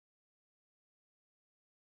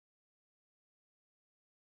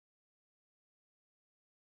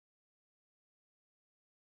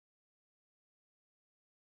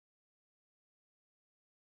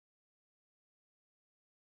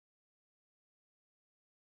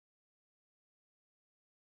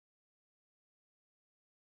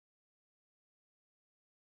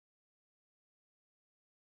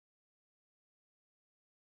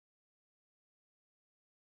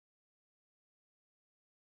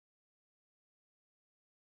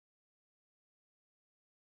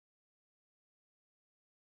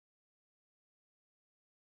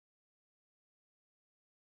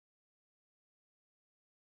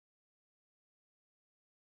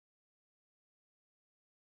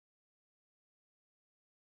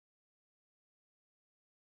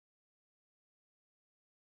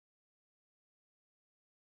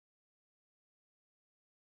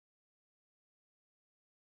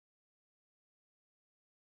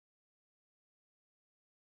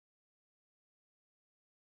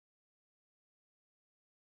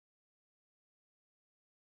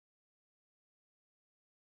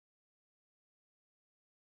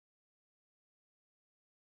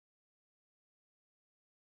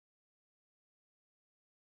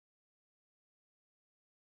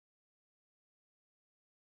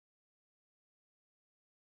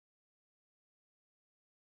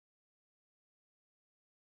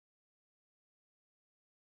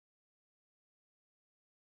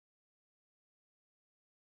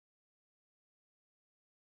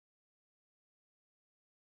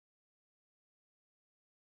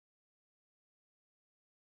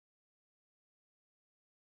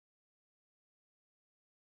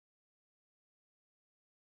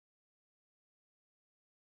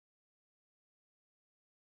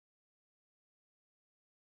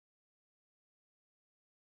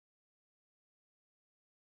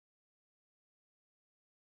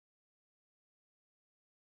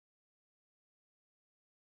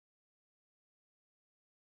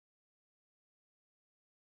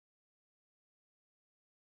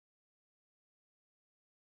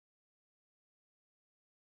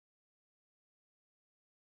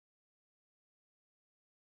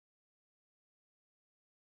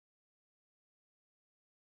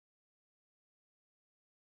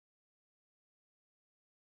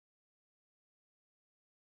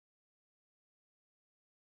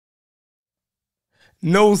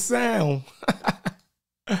No sound.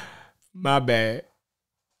 My bad.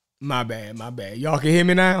 My bad. Y'all can hear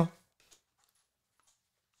me now?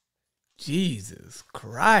 Jesus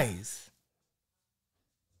Christ.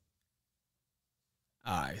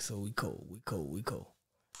 All right, so we cool.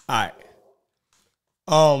 All right.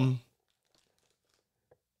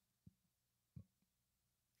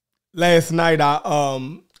 Last night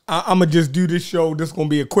I'ma just do this show. This is gonna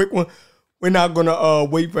be a quick one. We're not gonna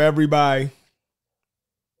wait for everybody.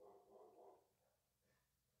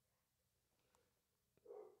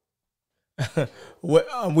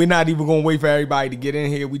 We're not even gonna wait for everybody to get in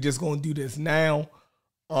here. We just gonna do this now.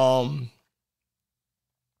 I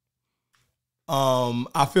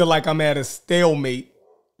feel like I'm at a stalemate,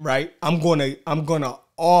 right? I'm gonna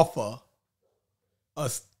offer a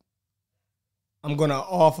stalemate.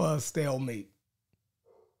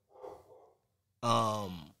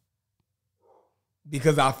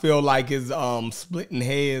 Because I feel like it's splitting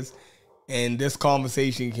hairs, and this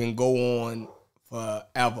conversation can go on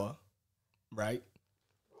forever, right?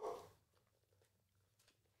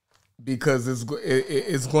 Because it's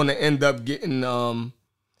going to end up getting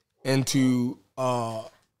into a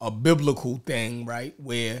biblical thing, right?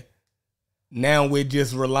 Where now we're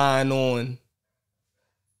just relying on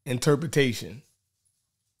interpretation,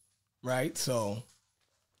 right? So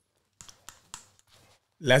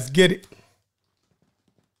let's get it.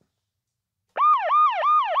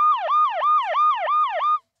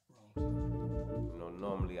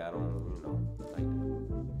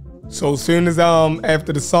 So as soon as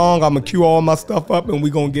after the song, I'm gonna cue all my stuff up and we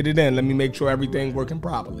gonna get it in. Let me make sure everything working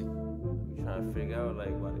properly. Trying to figure out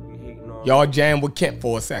like why they be hating on y'all jam with Kent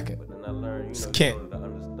for a second. But then I learned, it's Kent.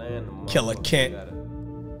 Killer Kent.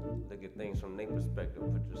 Look at things from their perspective.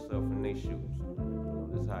 Put yourself in their shoes.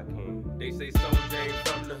 That's how I came. They say Soulja ain't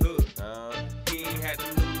from the hood. He ain't had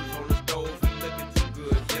the news on the stove. He looking too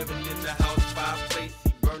good. Living in the house, fireplace.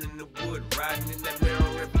 He burning the wood. Riding in that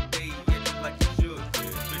mirror every day. Yeah, just like he should.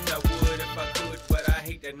 Bitch, I would if I could, but I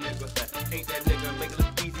hate that nigga. Ain't that nigga. Make it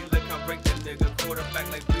look easy. Look how break that nigga. Quarterback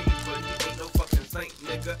like Breeze, but he ain't no fucking saint,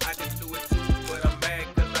 nigga. I can do it too, but I'm mad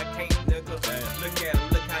cause I can't, nigga. Look at him,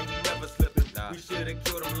 look how he never slipping. We should've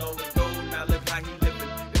killed him long ago. Now look how he living.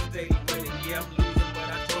 And steady winning. Yeah, I'm losing, but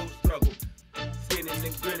I chose struggle. Skinning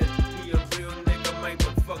and grinning. He a real nigga, man,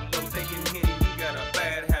 but fuck low. Taking Henny, he got a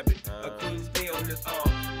bad habit. A queen stay on his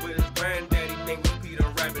arm with his granddaddy named Peter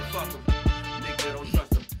Rabbit. Fuck him. Nigga don't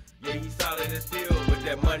trust him. Yeah, he solid as steel, but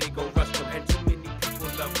that money gon' rust him. And too many people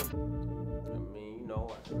love him. I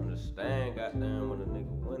understand, goddamn, when a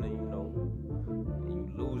nigga winning, you know, and you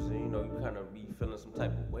losing, you know, you kind of be feeling some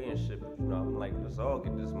type of way and shit, but you know, I'm like, let's all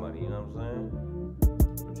get this money, you know what I'm saying?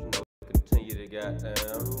 But you know, continue to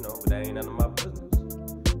goddamn, you know, but that ain't none of my business.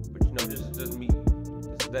 But you know, this is just me,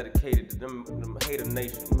 this is dedicated to them hater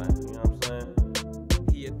nation, man, you know what I'm saying?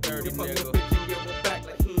 He a dirty nigga. Bitch and give him back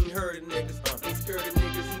like he ain't heard of niggas. Ain't scared of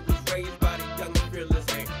niggas, he was raised by the young and fearless.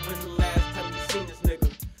 When's the last time you seen this nigga?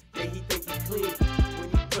 Yeah, he think he clean.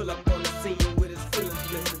 Pull up on the scene with his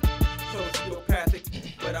feelings missing. Sociopathic,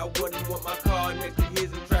 but I wouldn't want my car next to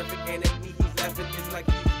his in traffic. And at me he's laughing, it's like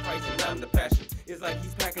he's the price and I'm the passion. It's like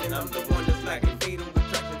he's packing and I'm the one that's lacking. Fatal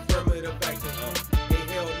attraction, affirmative action. Hey,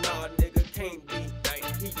 hell nah, nigga can't be.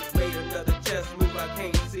 He just made another chess move I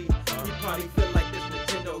can't see. He probably feel like this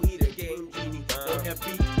Nintendo, he the game genie. On FB,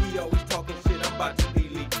 he always talking shit, I'm about to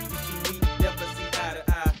delete. You see me, never see eye to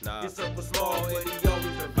eye. His circle small, but he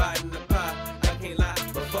always dividing the pie. Can't lie,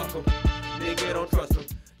 but fuck him. Nigga don't trust him.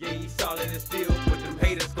 Yeah, he's solid as steel, but them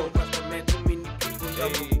haters gon' rust him, man. Too many people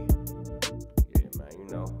love him. Yeah, man, you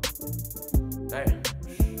know. Damn,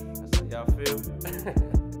 that's how y'all feel.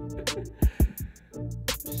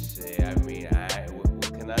 Shit, I mean, what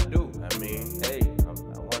can I do? I mean, hey, I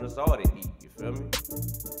want us all to eat, you feel me?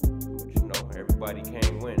 But you know, everybody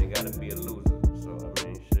can't win. It gotta be a loser. So, I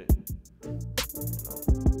mean, shit. You know,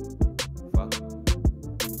 fuck it.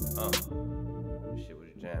 Shit was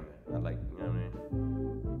jamming. I like, you know what I mean?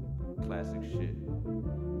 Classic shit.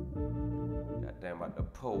 Goddamn, about to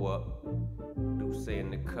pull up. Do say in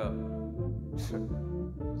the cup.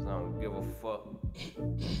 Cause I don't give a fuck.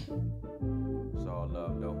 It's all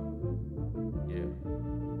love though. Yeah.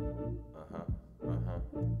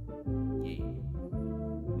 Yeah.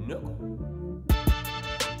 Knuckle.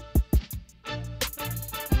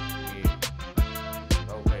 Yeah.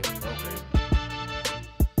 Okay.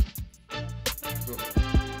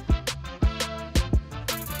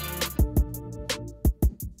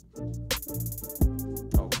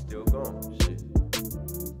 Oh, we still going. Shit.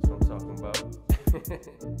 That's what I'm talking about.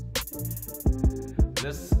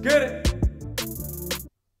 Let's get it.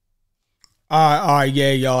 All right,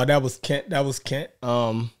 yeah, y'all. That was Kent.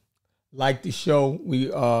 Like the show, we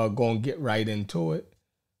gonna get right into it.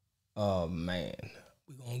 Oh man,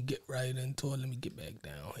 we gonna get right into it. Let me get back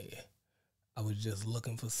down here. I was just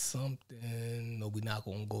looking for something. No, we're not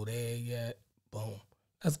gonna go there yet. Boom.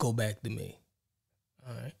 Let's go back to me.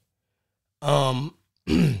 All right.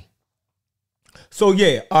 So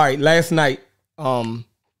yeah, all right. Last night,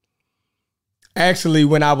 actually,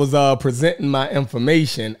 when I was presenting my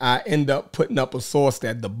information, I ended up putting up a source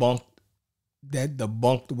that debunked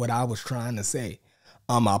what I was trying to say.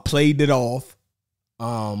 I played it off,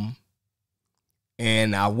 and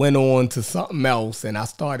I went on to something else, and I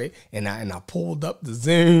started, and I pulled up the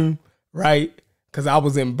Zoom, right? Because I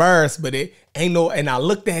was embarrassed, but it ain't no, and I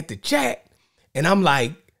looked at the chat, and I'm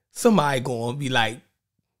like, somebody gonna be like,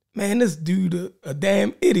 man, this dude a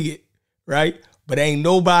damn idiot, right? But ain't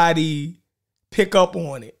nobody pick up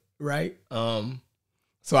on it, right?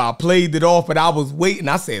 So I played it off, but I was waiting.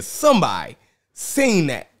 I said, somebody seen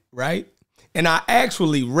that, right? And I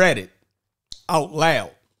actually read it out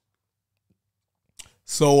loud.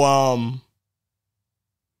 So, I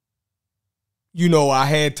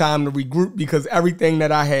had time to regroup because everything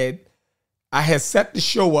that I had set the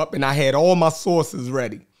show up and I had all my sources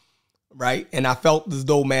ready, right? And I felt as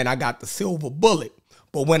though, man, I got the silver bullet.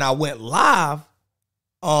 But when I went live,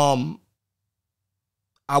 I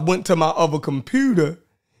went to my other computer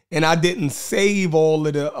and I didn't save all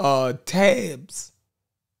of the tabs,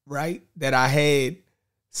 right, that I had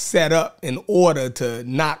set up in order to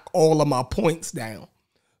knock all of my points down.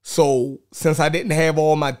 So since I didn't have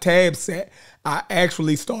all my tabs set, I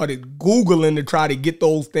actually started Googling to try to get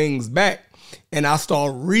those things back. And I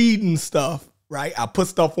started reading stuff, right? I put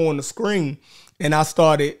stuff on the screen and I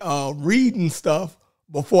started reading stuff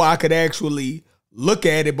before I could actually look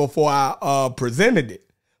at it before I presented it.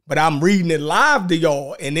 But I'm reading it live to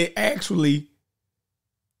y'all and it actually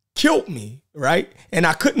killed me, right? And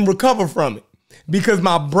I couldn't recover from it because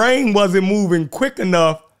my brain wasn't moving quick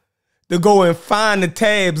enough to go and find the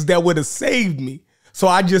tabs that would have saved me. So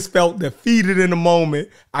I just felt defeated in the moment.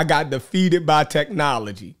 I got defeated by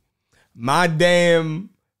technology. My damn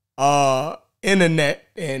internet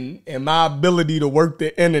and my ability to work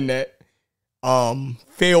the internet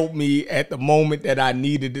failed me at the moment that I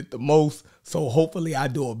needed it the most. So hopefully I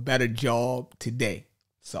do a better job today.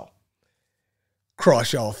 So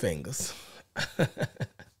cross y'all fingers.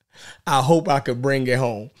 I hope I could bring it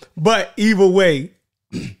home. But either way,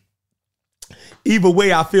 I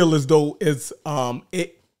feel as though it's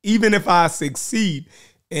even if I succeed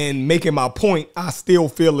in making my point, I still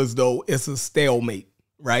feel as though it's a stalemate,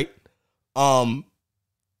 right?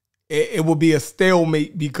 It will be a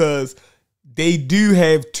stalemate because they do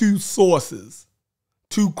have two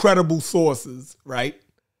credible sources, right?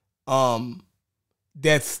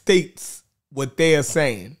 That states what they're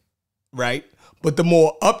saying, right? But the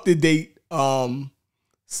more up-to-date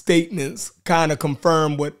statements kind of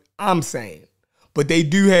confirm what I'm saying. But they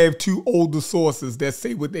do have two older sources that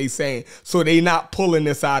say what they're saying. So they're not pulling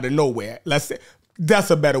this out of nowhere. Let's say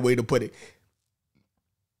that's a better way to put it.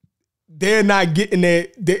 They're not getting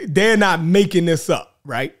it. They're not making this up,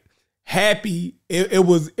 right? Happy, it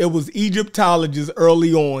was Egyptologists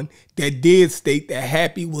early on that did state that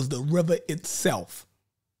Happy was the river itself,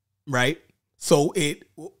 right? So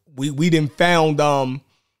we didn't found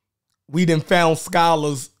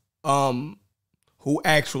scholars who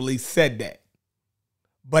actually said that.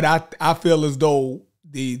 But I feel as though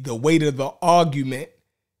the weight of the argument,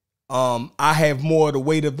 I have more of the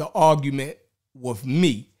weight of the argument with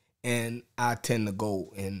me, and I tend to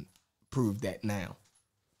go and prove that now.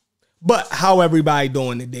 But how everybody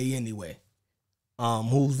doing today anyway?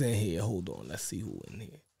 Who's in here? Hold on, let's see who in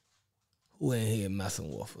here. Who in here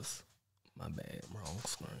messing with us? My bad, wrong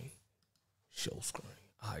screen. Show screen.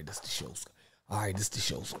 All right, this the show screen. All right, this the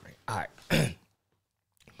show screen. All right.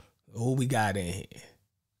 Who we got in here?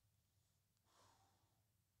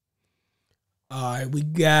 All right, we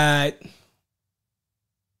got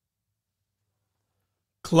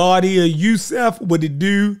Claudia Youssef, what it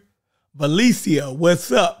do? Valencia,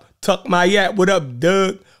 what's up? Tuck my yap, what up,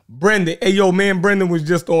 Doug? Brendan, hey, yo, man, Brendan was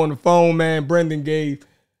just on the phone, man. Brendan gave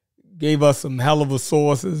us some hell of a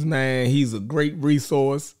sources, man. He's a great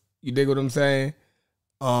resource. You dig what I'm saying?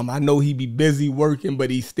 I know he be busy working,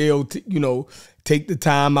 but he still, take the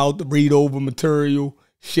time out to read over material,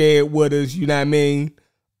 share it with us, you know what I mean?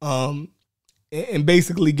 And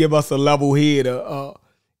basically give us a level head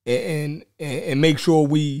and make sure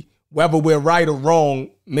whether we're right or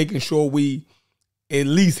wrong, making sure we at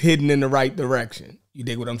least heading in the right direction. You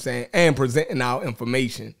dig what I'm saying? And presenting our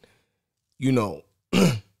information,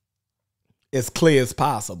 as clear as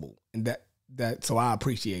possible. And So I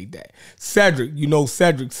appreciate that. Cedric, you know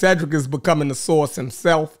Cedric. Cedric is becoming the source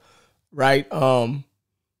himself, right?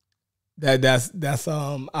 That's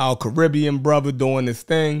our Caribbean brother doing this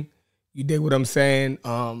thing. You dig what I'm saying?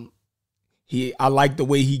 I like the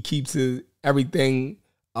way he keeps everything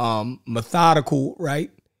methodical, right?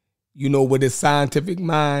 You know, with his scientific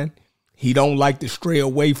mind. He don't like to stray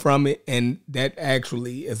away from it, and that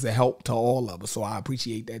actually is a help to all of us. So I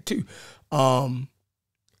appreciate that too.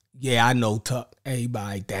 Yeah, I know Tuck.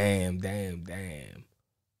 Everybody, damn.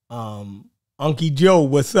 Unky Joe,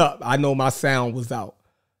 what's up? I know my sound was out.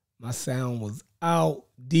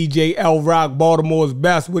 DJ L Rock, Baltimore's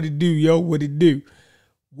best. What it do, yo? What it do,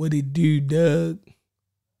 Doug?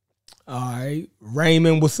 All right.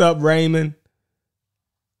 Raymond, what's up, Raymond?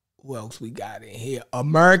 Who else we got in here?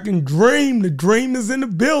 American Dream. The dream is in the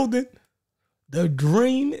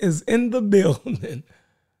building.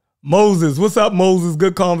 Moses, what's up, Moses?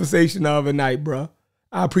 Good conversation the other night, bro.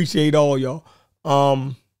 I appreciate all y'all.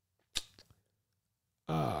 All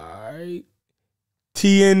right.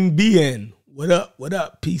 TNBN. What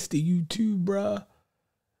up? Peace to you too, bro.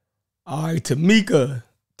 All right, Tamika,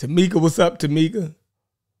 what's up, Tamika?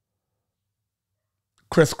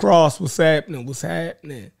 Chris Cross, what's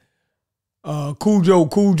happening? Cool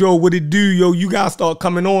Joe, what it do, yo? You guys start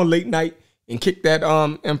coming on late night and kick that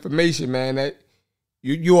information, man. That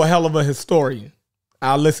you're a hell of a historian.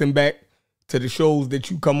 I'll listen back to the shows that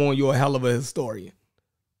you come on. You're a hell of a historian,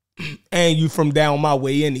 and you from down my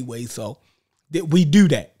way anyway. So we do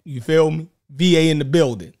that. You feel me? VA in the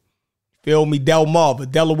building. Feel me?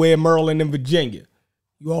 Delmarva, Delaware, Maryland, and Virginia.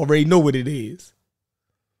 You already know what it is.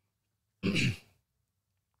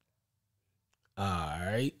 All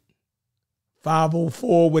right.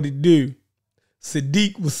 504, what it do?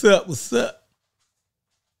 Sadiq, what's up?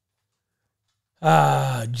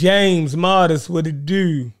 James Modest, what it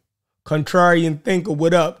do? Contrarian Thinker,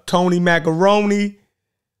 what up? Tony Macaroni,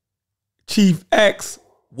 Chief X,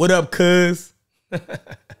 what up, cuz?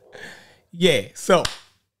 Yeah, so,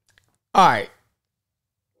 all right.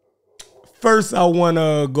 First, I want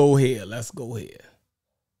to go here. Let's go here.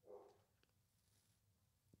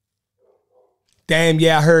 Damn,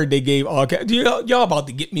 yeah, I heard they gave R. Kelly. Y'all about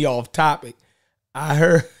to get me off topic. I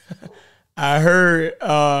heard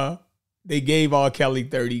they gave R. Kelly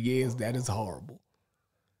 30 years. That is horrible.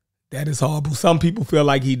 Some people feel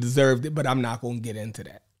like he deserved it, but I'm not going to get into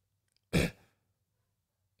that.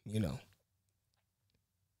 You know.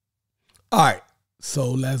 All right.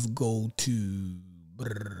 So let's go to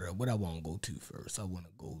what I want to go to first. I want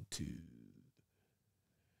to go to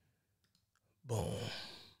boom.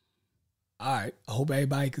 All right. I hope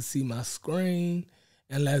everybody can see my screen,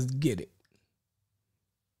 and let's get it.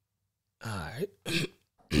 All right.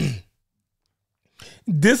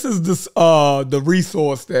 This is the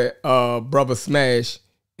resource that Brother Smash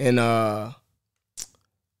and the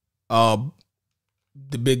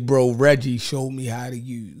big bro Reggie showed me how to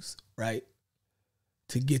use, right?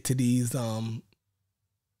 To get to these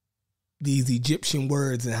Egyptian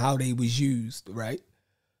words and how they was used, right?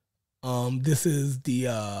 This is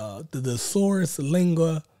the Source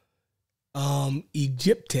Lingua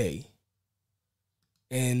Egyptae,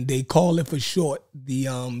 and they call it for short the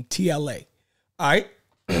TLA. All right.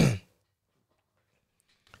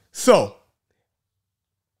 So,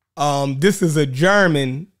 this is a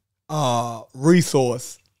German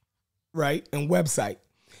resource, right, and website.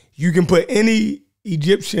 You can put any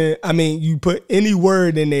you put any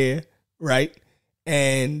word in there, right,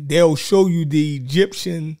 and they'll show you the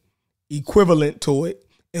Egyptian equivalent to it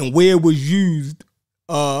and where it was used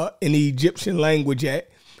in the Egyptian language at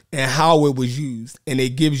and how it was used. And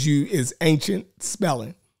it gives you its ancient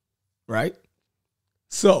spelling, right?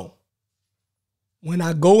 So, when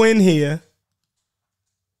I go in here,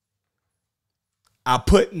 I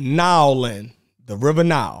put Nile in, the River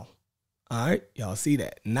Nile. All right, y'all see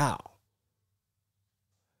that? Nile.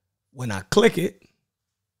 When I click it,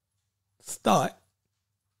 start.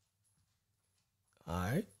 All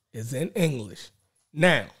right, it's in English.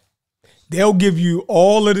 Now, they'll give you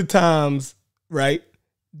all of the times, right,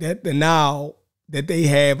 that the Nile, that they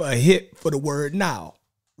have a hit for the word Nile,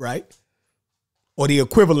 right? Or the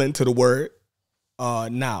equivalent to the word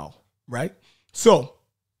Nile, right? So,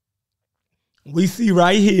 we see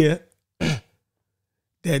right here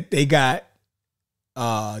that they got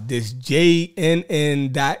this JNN.T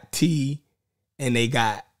and they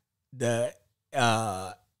got the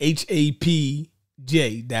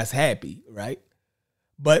HAPJ, that's happy, right?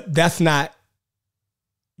 But that's not,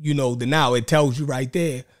 the Nile. It tells you right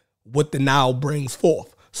there what the Nile brings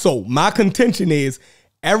forth. So my contention is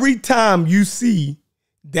every time you see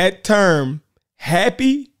that term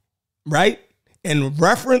happy, right? In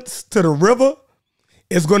reference to the river,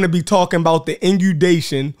 it's going to be talking about the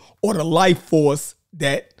inundation or the life force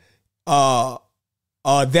that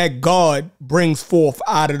that God brings forth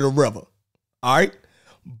out of the river. All right.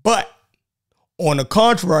 But on the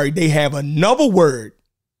contrary, they have another word,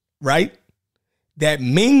 right, that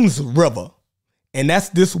means river. And that's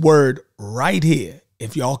this word right here,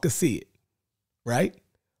 if y'all can see it, right?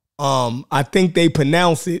 I think they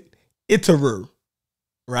pronounce it Itaru,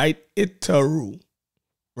 right? Itaru,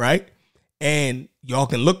 right? And y'all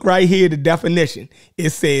can look right here, the definition. It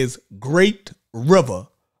says great river,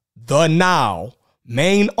 the Nile,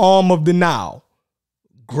 main arm of the Nile.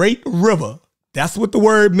 Great river, that's what the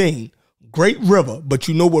word means. Great river, but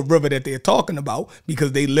you know what river that they're talking about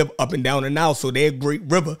because they live up and down the Nile. So their great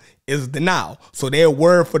river is the Nile. So their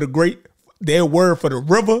word for the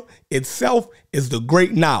river itself is the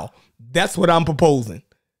Great Nile. That's what I'm proposing.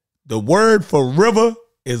 The word for river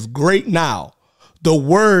is Great Nile. The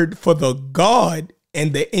word for the God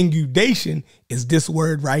and the inundation is this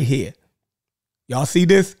word right here. Y'all see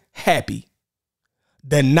this? Happy.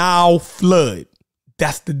 The Nile flood.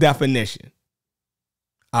 That's the definition.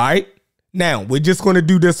 All right. Now, we're just going to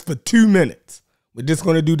do this for 2 minutes. I'm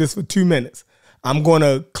going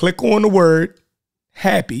to click on the word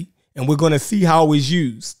happy, and we're going to see how it's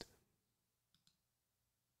used.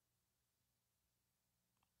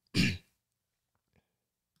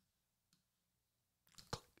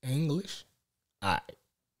 English. All right.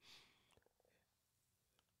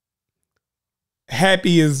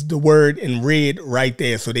 Happy is the word in red right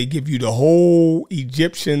there. So they give you the whole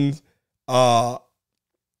Egyptian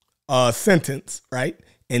sentence, right?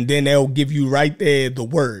 And then they'll give you right there the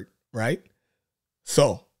word, right?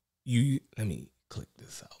 So let me click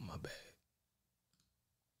this out, my bad.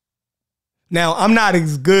 Now, I'm not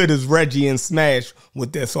as good as Reggie and Smash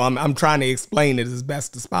with this, so I'm trying to explain it as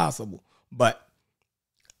best as possible. But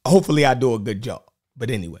hopefully I do a good job. But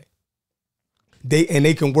anyway,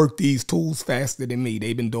 they can work these tools faster than me.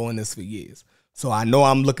 They've been doing this for years. So I know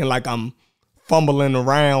I'm looking like I'm fumbling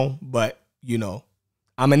around, but, you know,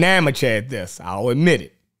 I'm an amateur at this. I'll admit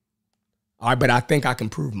it. All right, but I think I can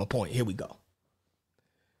prove my point. Here we go.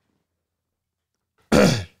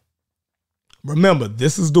 Remember,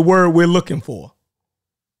 this is the word we're looking for,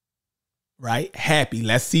 right? Happy.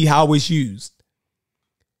 Let's see how it's used.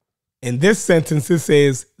 In this sentence, it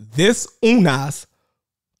says, this unas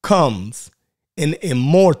comes an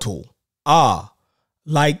immortal,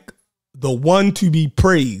 like the one to be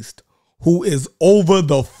praised, who is over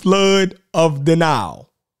the flood of the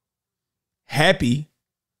Nile. Happy,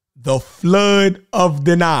 the flood of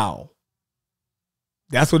the Nile.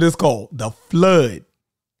 That's what it's called, the flood.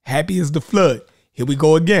 Happy is the flood. Here we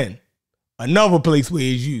go again. Another place where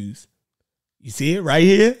it's used. You see it right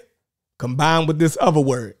here? Combined with this other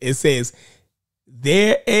word. It says,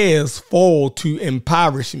 their heirs fall to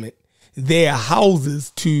impoverishment, their houses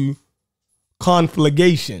to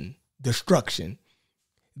conflagration, destruction,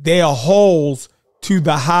 their halls to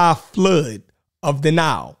the high flood of the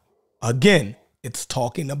Nile. Again, it's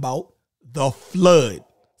talking about the flood,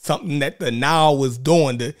 something that the Nile was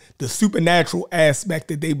doing, the supernatural aspect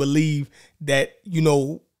that they believe that, you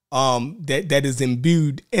know, that is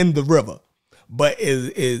imbued in the river. But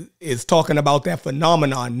is talking about that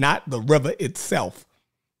phenomenon, not the river itself.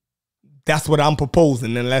 That's what I'm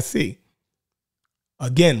proposing. And let's see.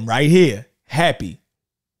 Again, right here, happy.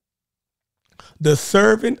 The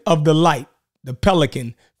servant of the light, the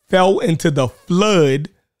pelican, fell into the flood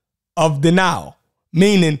of the Nile.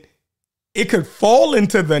 Meaning it could fall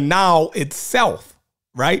into the Nile itself,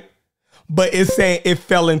 right? But it's saying it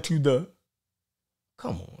fell into the,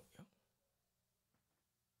 come on.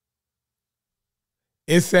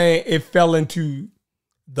 It's saying it fell into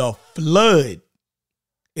the flood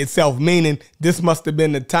itself, meaning this must have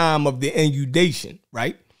been the time of the inundation,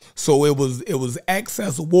 right? So it was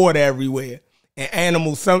excess water everywhere, and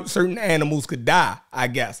animals, certain animals could die, I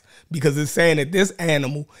guess, because it's saying that this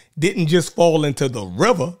animal didn't just fall into the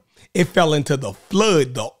river, it fell into the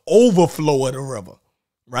flood, the overflow of the river,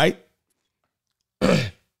 right?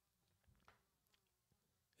 Here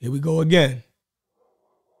we go again.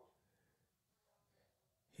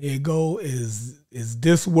 Here you go, is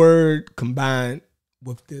this word combined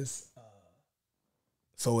with this.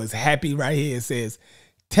 So it's happy right here. It says,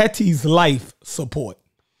 Teti's life support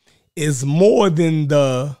is more than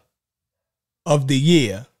the of the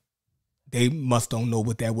year. They must don't know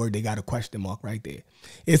what that word, they got a question mark right there.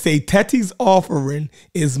 It's a Teti's offering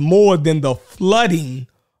is more than the flooding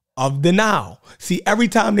of the Nile. See, every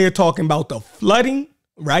time they're talking about the flooding,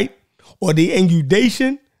 right, or the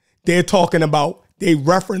inundation, they're talking about, they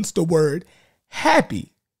reference the word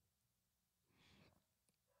happy.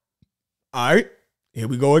 All right, here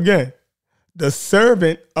we go again. The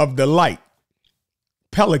servant of the light,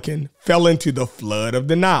 pelican, fell into the flood of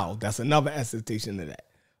the Nile. That's another attestation of that.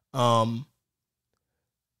 All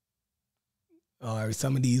right,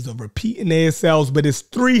 some of these are repeating themselves, but it's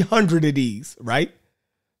 300 of these, right?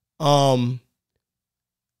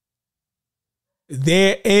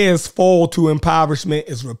 Their heirs fall to impoverishment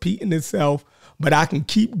is repeating itself, but I can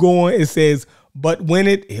keep going. It says, but when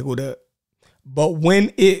the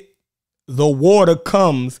water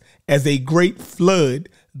comes as a great flood,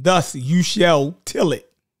 thus you shall till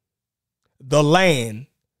it, the land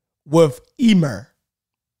with Emer,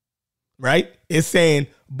 right? It's saying,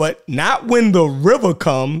 but not when the river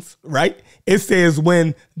comes, right? It says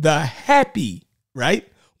when the happy, right?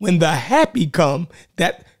 When the happy come,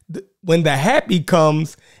 when the happy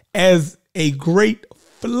comes as a great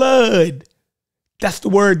flood. That's the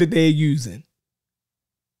word that they're using.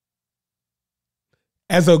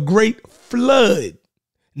 As a great flood.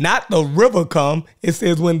 Not the river come. It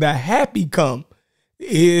says when the happy come.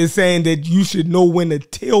 It is saying that you should know when to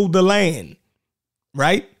till the land.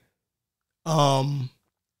 Right? And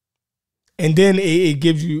then it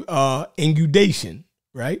gives you inundation,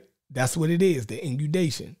 right? That's what it is, the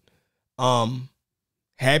inundation.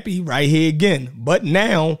 Happy right here again. But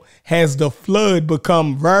now has the flood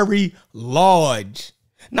become very large.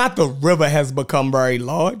 Not the river has become very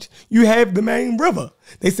large. You have the main river.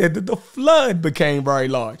 They said that the flood became very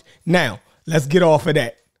large. Now, let's get off of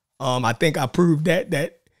that. I think I proved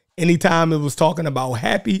that anytime it was talking about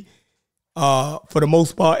happy, for the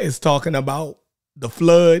most part, it's talking about the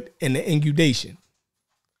flood and the inundation.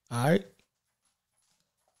 All right.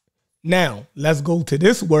 Now, let's go to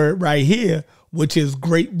this word right here, which is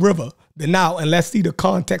great river, the Nile, and let's see the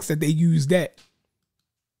context that they use that.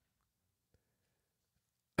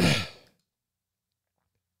 All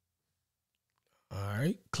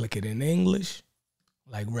right, click it in English,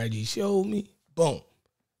 like Reggie showed me. Boom.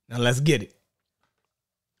 Now let's get it.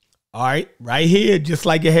 All right, right here, just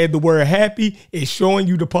like it had the word happy, it's showing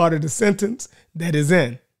you the part of the sentence that is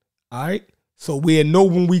in. All right, so we'll know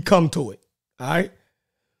when we come to it. All right.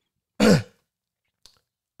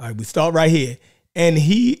 All right, we start right here. And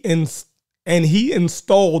he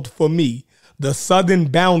installed for me the southern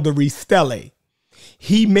boundary stele.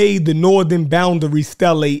 He made the northern boundary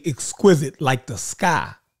stele exquisite like the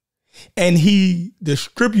sky. And he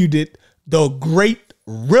distributed the great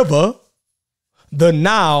river, the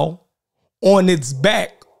Nile, on its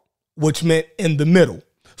back, which meant in the middle.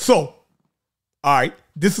 So, all right,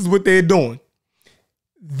 this is what they're doing.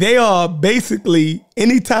 They are basically,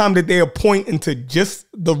 anytime that they are pointing to just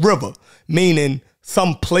the river, meaning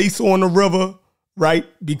some place on the river, right?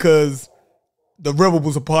 Because the river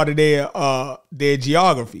was a part of their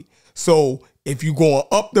geography. So if you're going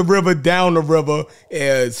up the river, down the river,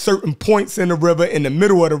 at certain points in the river, in the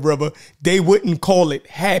middle of the river, they wouldn't call it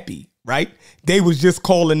happy, right? They was just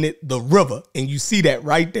calling it the river. And you see that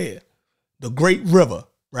right there, the great river,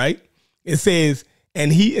 right? It says,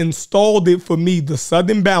 and he installed it for me, the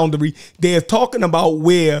southern boundary. They're talking about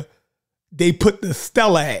where they put the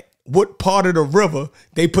stela at, what part of the river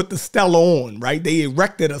they put the stela on, right? They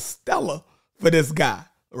erected a stela for this guy,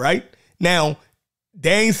 right? Now,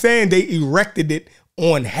 they ain't saying they erected it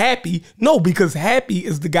on happy. No, because happy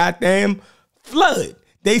is the goddamn flood.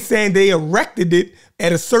 They saying they erected it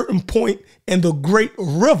at a certain point in the great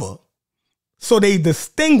river. So they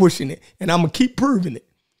distinguishing it, and I'm going to keep proving it.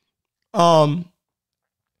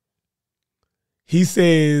 He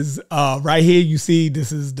says, right here, you see,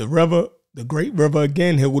 this is the river, the great river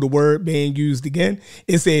again. Here with the word being used again.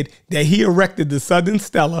 It said that he erected the southern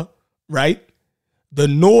stela, right? The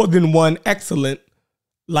northern one excellent,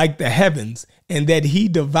 like the heavens, and that he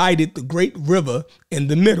divided the great river in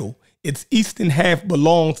the middle. Its eastern half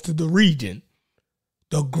belongs to the region.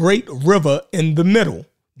 The great river in the middle.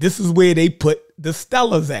 This is where they put the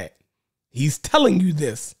stelas at. He's telling you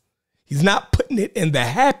this. He's not putting it in the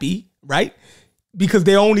happy, right? Because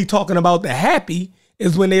they're only talking about the happy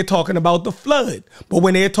is when they're talking about the flood. But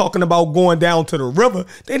when they're talking about going down to the river,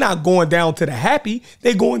 they're not going down to the happy.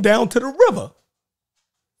 They're going down to the river.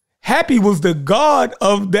 Happy was the god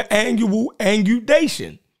of the annual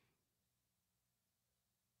inundation.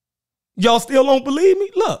 Y'all still don't believe me?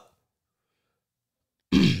 Look.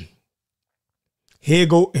 Here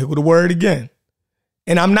go the word again.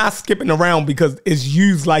 And I'm not skipping around because it's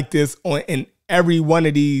used like this in every one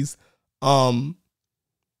of these little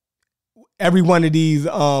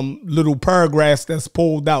paragraphs that's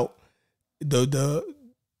pulled out. The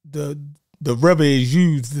river is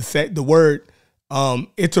used the word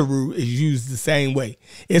Itaru is used the same way.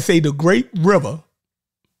 It say the great river.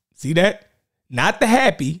 See that? Not the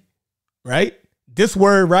happy, right? This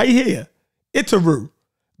word right here, Itaru,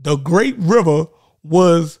 the great river,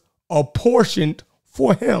 was apportioned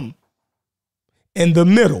for him in the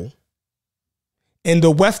middle. And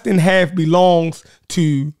the western half belongs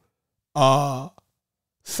to Sinopolites,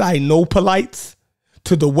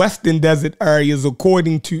 to the western desert areas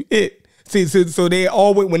according to it. See, so they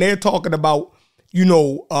always, when they're talking about,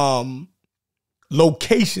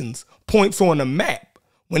 locations, points on a map,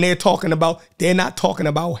 when they're talking about, they're not talking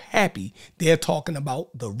about Happy. They're talking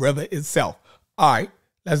about the river itself. All right,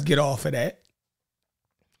 let's get off of that.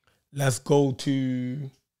 Let's go to,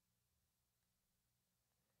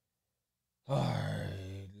 all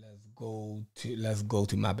right, let's go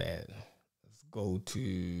to my bad. Let's go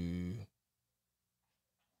to,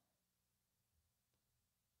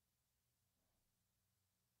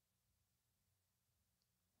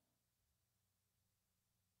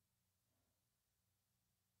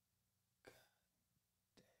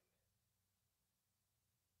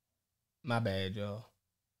 my bad, y'all.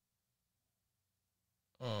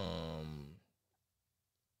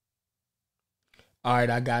 All right,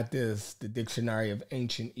 I got this, the Dictionary of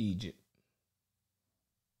Ancient Egypt.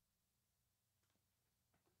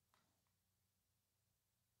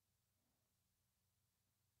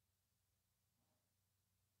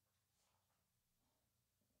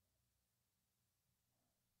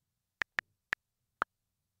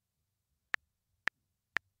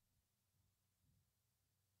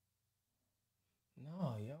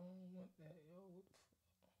 No, y'all don't want that, yo.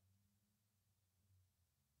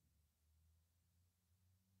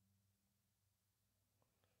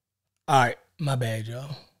 All right, my bad,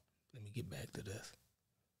 y'all. Let me get back to this.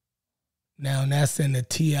 Now that's in the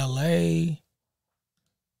TLA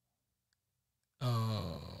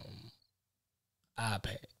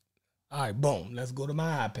iPad. All right, boom. Let's go to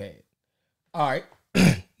my iPad. All right.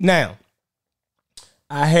 Now,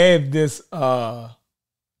 I have this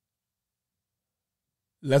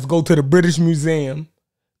let's go to the British Museum,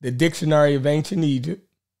 the Dictionary of Ancient Egypt.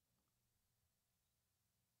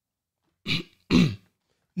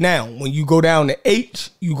 Now, when you go down to H,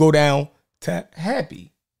 you go down to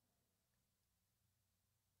Happy.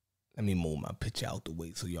 Let me move my picture out the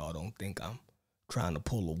way so y'all don't think I'm trying to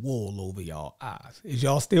pull a wool over y'all eyes. Is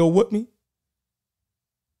y'all still with me?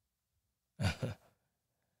 All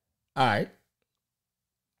right.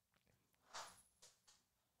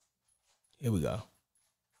 Here we go.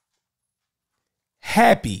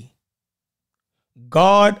 Happy,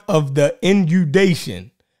 god of the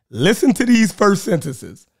inundation. Listen to these first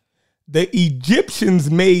sentences. The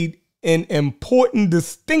Egyptians made an important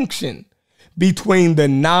distinction between the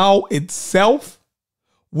Nile itself,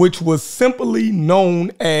 which was simply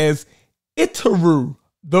known as Itaru,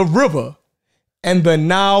 the river, and the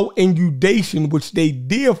Nile inundation, which they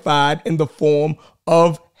deified in the form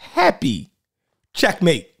of Happy.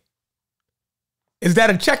 Checkmate. Is that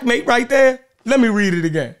a checkmate right there? Let me read it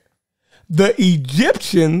again. The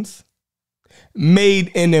Egyptians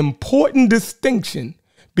made an important distinction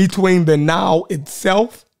between the Nile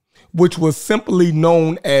itself, which was simply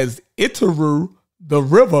known as Itaru, the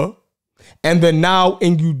river, and the Nile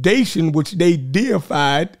inundation, which they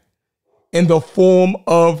deified in the form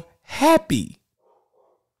of Happy.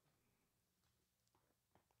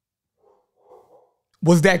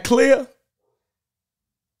 Was that clear?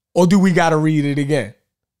 Or do we got to read it again?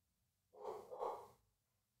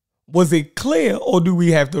 Was it clear, or do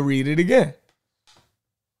we have to read it again?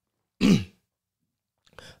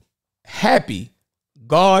 Happy,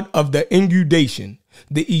 god of the inundation.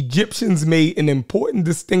 The Egyptians made an important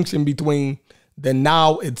distinction between the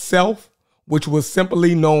Nile itself, which was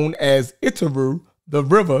simply known as Itaru, the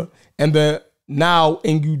river, and the Nile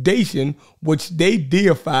inundation, which they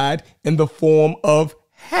deified in the form of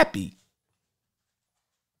Happy.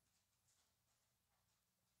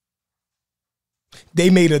 They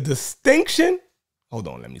made a distinction. Hold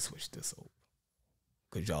on, let me switch this over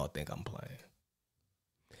because y'all think I'm playing.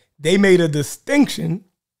 They made a distinction.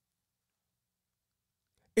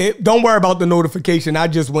 Don't worry about the notification. I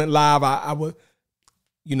just went live. I was,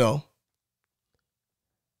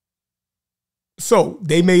 So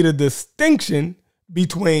they made a distinction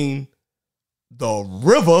between the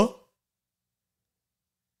river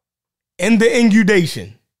and the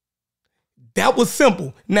inundation. That was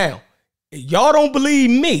simple. Now, y'all don't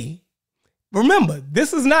believe me. Remember,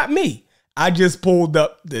 this is not me. I just pulled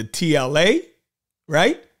up the TLA,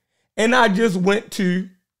 right? And I just went to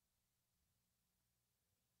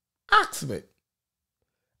Oxford.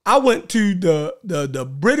 I went to the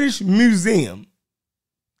British Museum,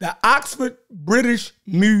 the Oxford British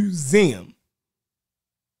Museum,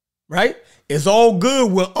 right? It's all good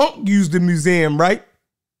when Unc used the museum, right?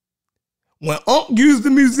 When Unc used the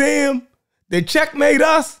museum, they checkmate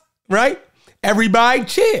us, right? Everybody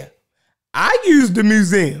cheer. I used the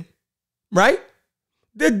museum, right?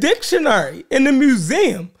 The dictionary in the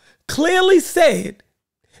museum clearly said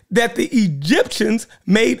that the Egyptians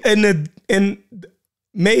made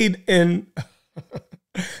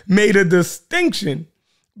made a distinction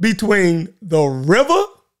between the river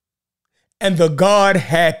and the god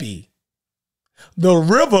Happy. The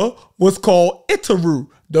river was called Itaru,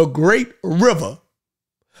 the great river.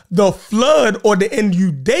 The flood or the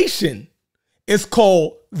inundation is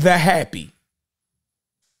called the Happy.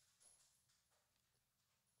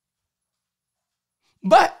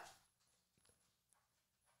 But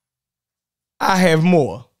I have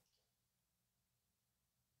more.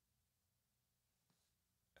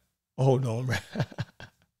 Hold on.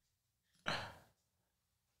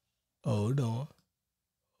 Hold on.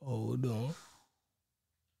 Hold on.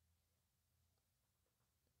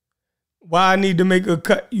 Why I need to make a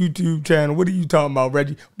cut YouTube channel? What are you talking about,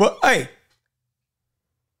 Reggie? But hey,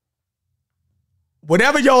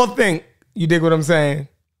 whatever y'all think, you dig what I'm saying,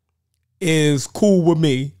 is cool with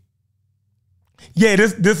me. Yeah,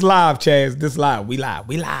 this live, Chaz. This live. We live.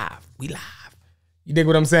 You dig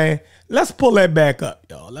what I'm saying? Let's pull that back up,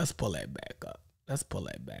 y'all. Let's pull that back up.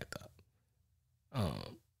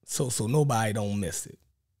 So nobody don't miss it.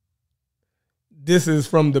 This is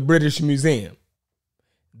from the British Museum.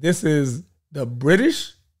 This is the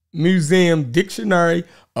British Museum Dictionary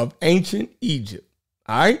of Ancient Egypt.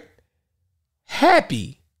 All right?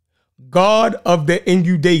 Happy, god of the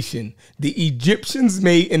inundation, the Egyptians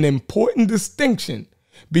made an important distinction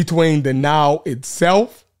between the Nile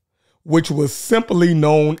itself, which was simply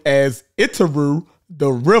known as Itaru,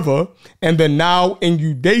 the river, and the Nile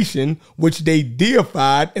inundation, which they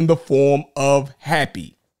deified in the form of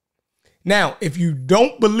Happy. Now, if you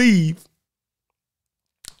don't believe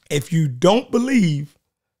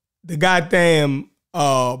the goddamn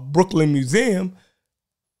Brooklyn Museum,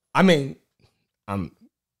 I mean, I'm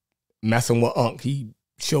messing with Unc. He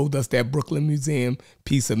showed us that Brooklyn Museum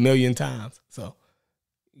piece a million times. So,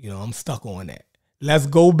 I'm stuck on that. Let's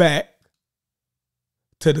go back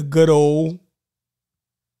to the good old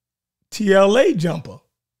TLA jumper,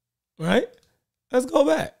 right? Let's go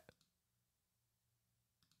back.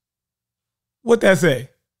 What that say?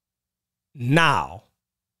 Now,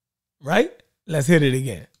 right? Let's hit it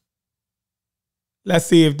again. Let's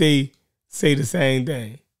see if they say the same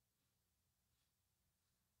thing.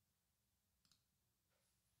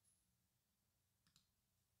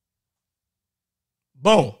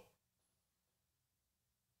 Boom.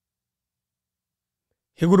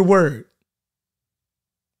 Here go the word.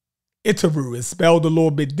 Itaru is spelled a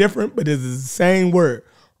little bit different, but it's the same word.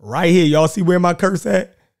 Right here. Y'all see where my curse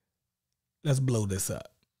at? Let's blow this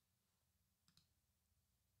up.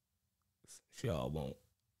 Y'all won't,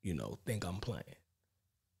 think I'm playing.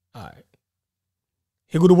 All right.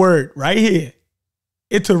 Here go the word right here.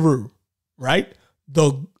 Itaru, right?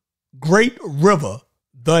 The great river,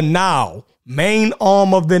 the Nile, main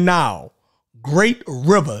arm of the Nile, great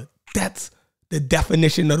river. That's the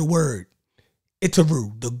definition of the word.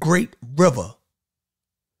 Itaru, the great river.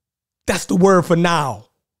 That's the word for Nile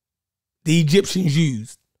the Egyptians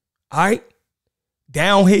used. All right?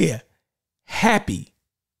 Down here, Happy,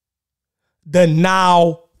 the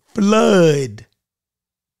Nile flood.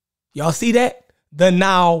 Y'all see that? The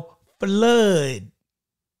Nile flood.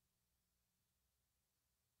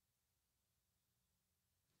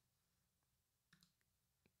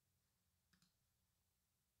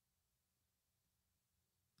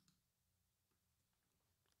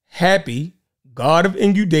 Happy, god of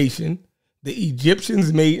inundation, the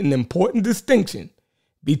Egyptians made an important distinction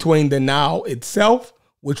between the Nile itself,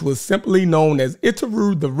 which was simply known as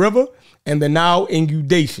Itaru, the river, and the Nile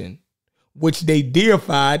inundation, which they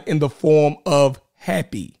deified in the form of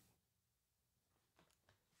Happy.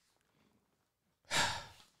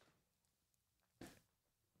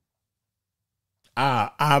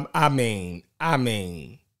 I mean,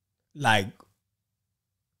 like,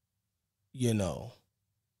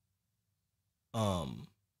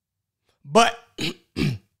 but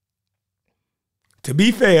to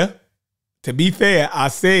be fair, I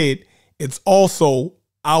said it's also,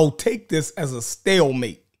 I'll take this as a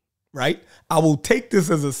stalemate, right? I will take this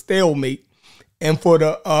as a stalemate. And for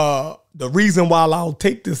the reason why I'll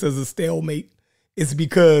take this as a stalemate is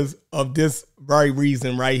because of this very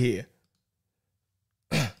reason right here.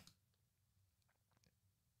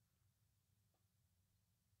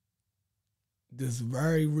 This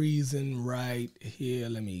very reason right here.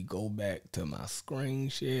 Let me go back to my screen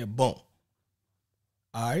share. Boom.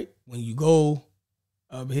 All right. When you go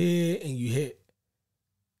up here and you hit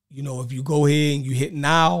you know, if you go ahead and you hit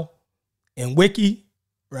now in Wiki,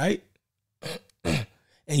 right? And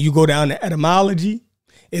you go down to etymology,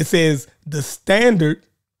 it says the standard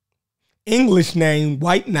English name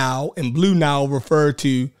White Nile and Blue Nile refer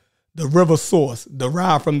to the river source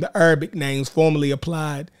derived from the Arabic names formerly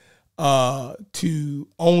applied to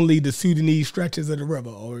only the Sudanese stretches of the river,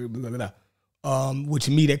 or blah, blah, blah, which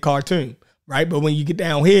meet at Khartoum, right? But when you get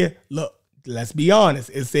down here, look, let's be honest.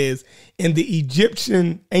 It says in the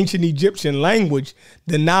ancient Egyptian language,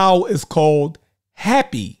 the Nile is called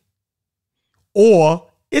Happy or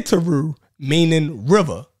Itaru, meaning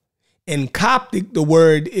river. In Coptic, the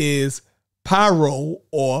word is Pyro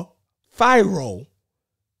or Phyro,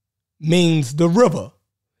 means the river,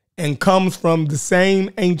 and comes from the same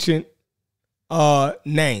ancient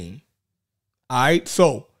name. All right,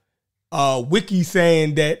 so Wiki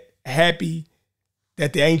saying that Happy,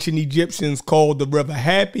 that the ancient Egyptians called the river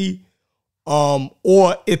Happy or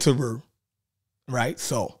Itaru, right?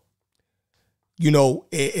 So, you know,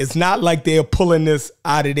 it's not like they're pulling this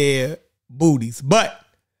out of their booties, but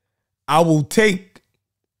I will take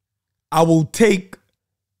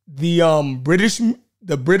the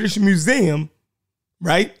British Museum,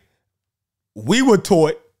 right? We were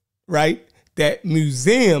taught, right, that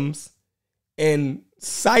museums and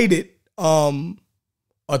cited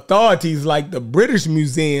authorities like the British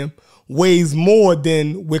Museum weighs more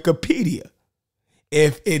than Wikipedia.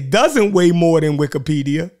 If it doesn't weigh more than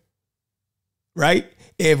Wikipedia, right?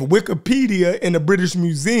 If Wikipedia and the British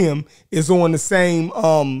Museum is on the same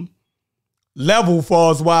level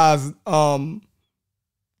for as wise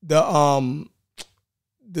the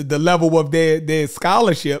level of their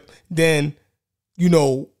scholarship, then you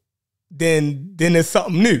know, then it's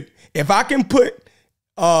something new. If I can put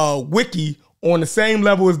Wiki on the same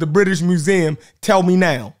level as the British Museum, tell me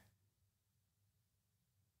now.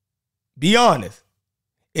 Be honest.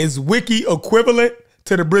 Is Wiki equivalent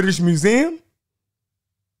to the British Museum?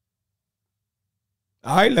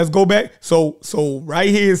 All right, let's go back. So right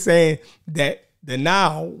here is saying that the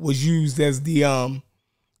Nile was used as the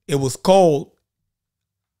it was called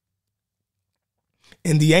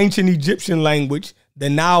in the ancient Egyptian language, the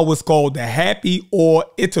Nile was called the Happy or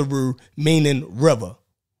Itaru, meaning river.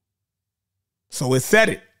 So it said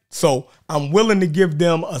it. So I'm willing to give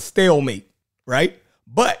them a stalemate, right?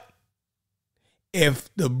 But if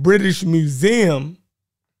the British Museum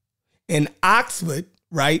in Oxford,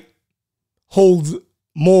 right, holds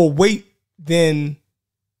more weight than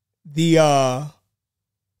the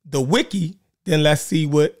Wiki, then let's see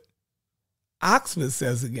what Oxford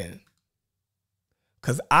says again.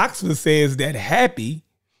 Because Oxford says that Happy,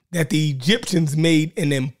 that the Egyptians made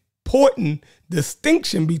an important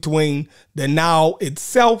distinction between the Nile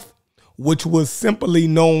itself, which was simply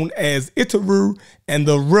known as Itaru, and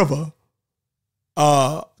the river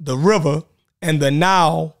and the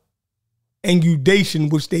Nile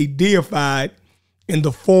angudation, which they deified in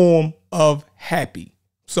the form of Happy.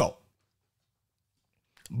 So,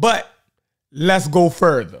 but let's go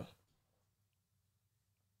further.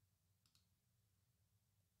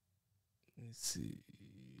 Let's see.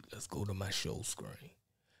 Let's go to my show screen.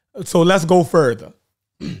 So let's go further.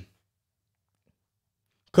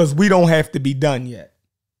 Because we don't have to be done yet.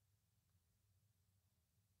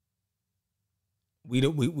 We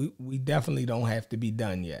definitely don't have to be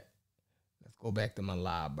done yet. Let's go back to my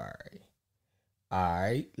library. All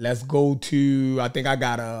right, let's go to, I think I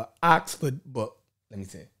got a Oxford book. Let me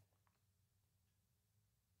see.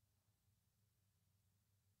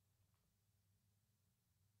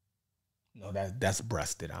 No, that's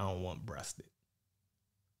breasted. I don't want breasted.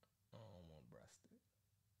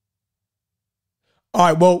 All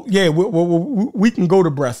right, well, yeah, we can go to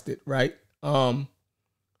breasted, right? All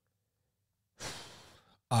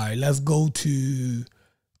right, let's go to,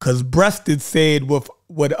 because breasted said with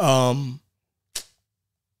what oh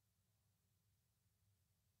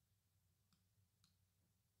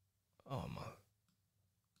my,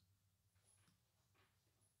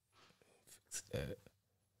 fix that.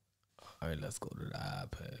 All right, let's go to the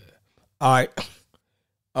iPad. All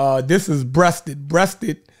right, this is breasted.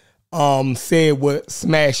 Breasted said what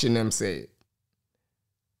Smashing Them said,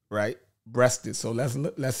 right? Breasted. So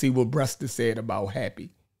let's see what Breasted said about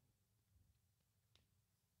Happy.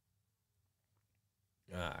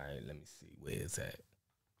 All right, let me see. Where is that?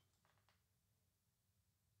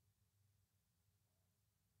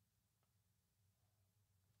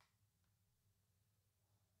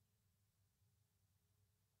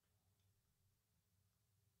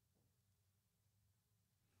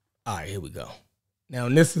 All right, here we go. Now,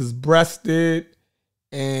 this is Breasted,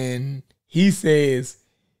 and he says,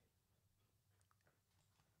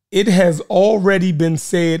 It has already been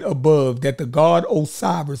said above that the god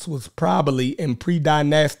Osiris was probably in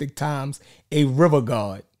pre-dynastic times a river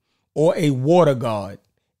god or a water god,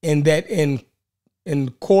 and that in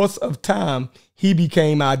course of time he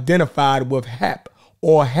became identified with Hap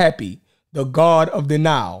or Happy, the god of the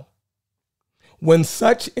Nile. When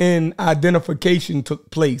such an identification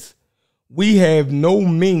took place, we have no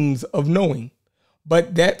means of knowing,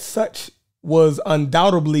 but that such was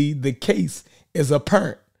undoubtedly the case is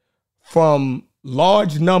apparent from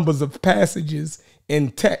large numbers of passages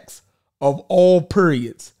in texts of all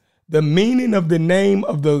periods. The meaning of the name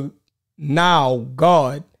of the Nile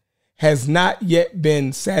god has not yet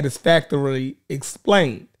been satisfactorily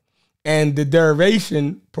explained, and the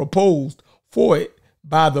derivation proposed for it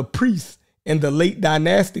by the priests in the late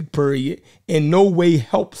dynastic period in no way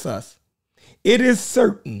helps us. It is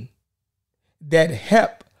certain that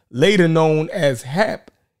Hep, later known as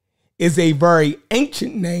Hap, is a very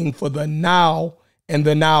ancient name for the Nile and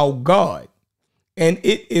the Nile god, and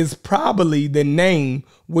it is probably the name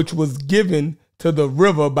which was given to the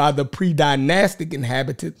river by the pre-dynastic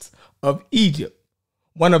inhabitants of Egypt.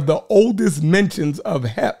 One of the oldest mentions of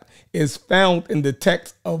Hep is found in the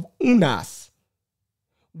text of Unas,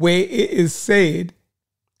 where it is said,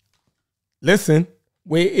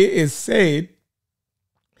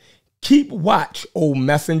 keep watch, O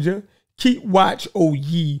messenger, keep watch, O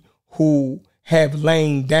ye who have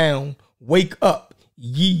lain down, wake up,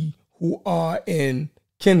 ye who are in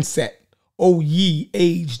Kinset, O ye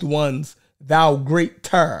aged ones, thou great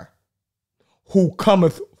Tyre, who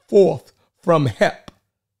cometh forth from Hep,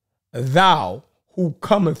 thou who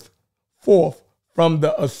cometh forth from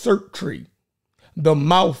the assert tree. The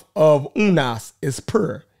mouth of Unas is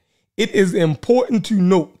pure. It is important to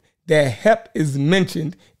note that Hep is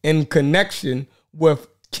mentioned in connection with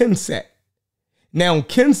Kinset. Now,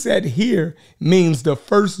 Kinset here means the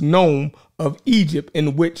first nome of Egypt,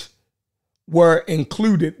 in which were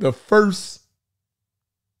included the first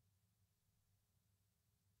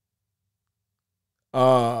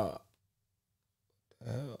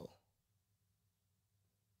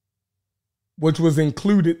which was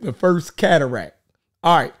included the first cataract.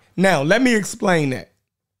 All right, now let me explain that.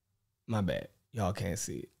 My bad, y'all can't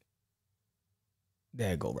see it.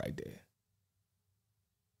 There it go right there.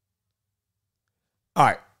 All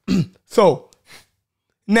right, so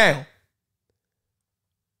now,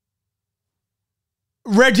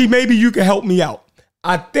 Reggie, maybe you can help me out.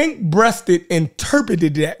 I think Breasted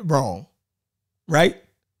interpreted that wrong, right?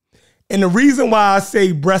 And the reason why I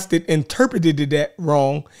say Breasted interpreted that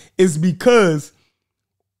wrong is because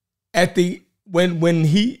at the when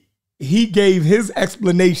he gave his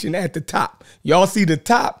explanation at the top, y'all see the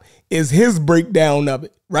top is his breakdown of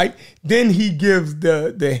it, right? Then he gives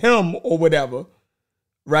the hymn or whatever,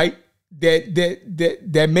 right?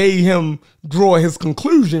 That made him draw his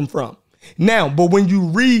conclusion from. Now, but when you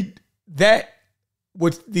read that,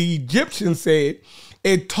 what the Egyptian said,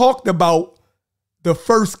 it talked about the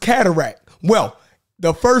first cataract. Well,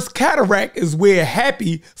 the first cataract is where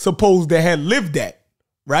Happy supposed to have lived at,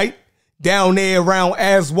 right? Down there around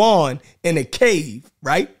Aswan in a cave,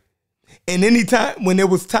 right? And anytime when it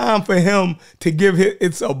was time for him to give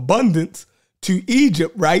its abundance to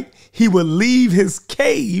Egypt, right, he would leave his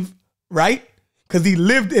cave, right? Because he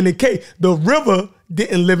lived in a cave. The river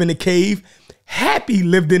didn't live in a cave. Happy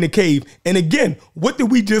lived in a cave. And again, what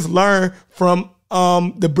did we just learn from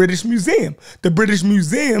the British Museum? The British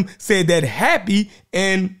Museum said that Happy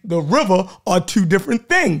and the river are two different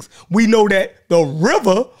things. We know that the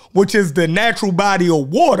river, which is the natural body of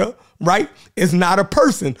water, right, is not a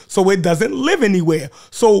person, so it doesn't live anywhere.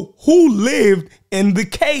 So who lived in the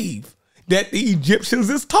cave that the Egyptians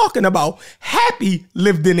is talking about? Happy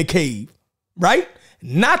lived in a cave, right?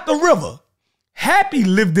 Not the river. Happy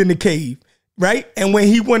lived in the cave, right? And when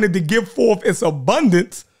he wanted to give forth its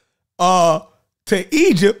abundance to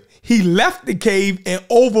Egypt, he left the cave and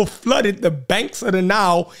overflooded the banks of the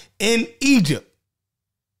Nile in Egypt.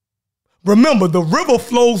 Remember, the river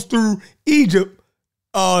flows through Egypt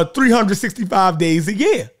 365 days a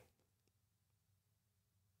year.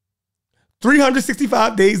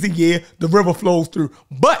 365 days a year, the river flows through.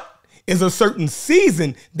 But it's a certain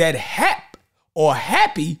season that Hap or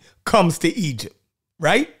Happy comes to Egypt,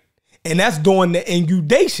 right? And that's during the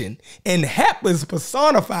inundation. And Hap is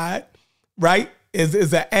personified, right?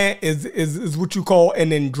 Is what you call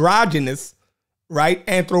an androgynous, right?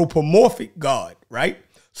 Anthropomorphic god, right?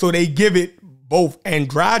 So they give it both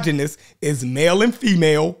androgynous, is male and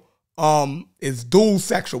female, is dual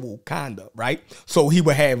sexual kind of, right? So he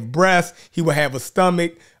would have breasts, he would have a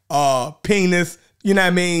stomach, penis, you know what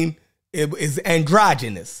I mean? It is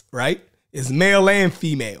androgynous, right? It's male and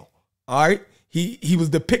female. All right. He was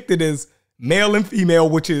depicted as male and female,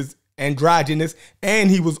 which is androgynous, and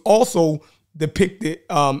he was also depicted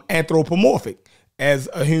anthropomorphic as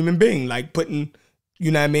a human being, like putting,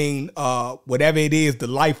 you know what I mean, whatever it is, the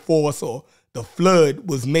life force or the flood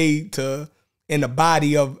was made to in the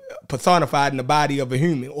body of personified in the body of a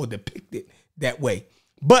human or depicted that way.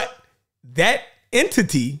 But that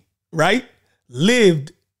entity, right,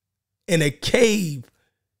 lived in a cave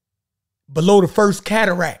below the first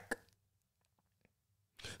cataract.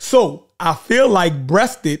 So I feel like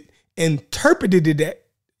Breasted interpreted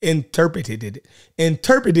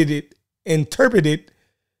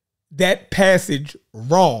that passage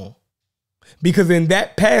wrong. Because in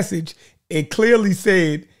that passage, it clearly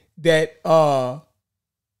said that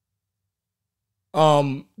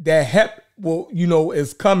that Hep will, you know,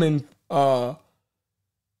 is coming from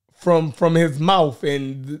his mouth,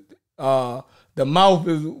 and the mouth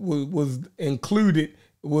was included,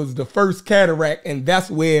 was the first cataract, and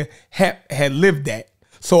that's where Hep had lived at.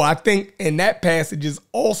 So I think in that passage is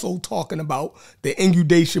also talking about the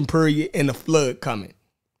inundation period and the flood coming.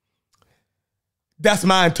 That's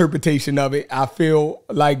my interpretation of it. I feel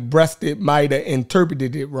like Breasted might have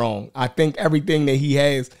interpreted it wrong. I think everything that he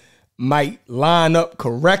has might line up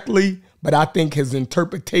correctly, but I think his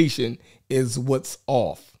interpretation is what's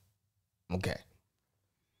off. Okay.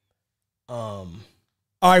 All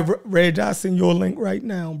right, Reg, I'll send you a link right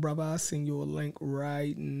now, brother. I'll send you a link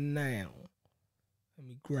right now. Let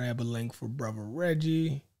me grab a link for brother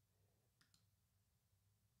Reggie.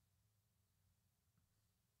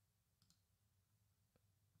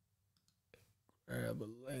 Grab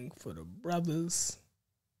a link for the brothers.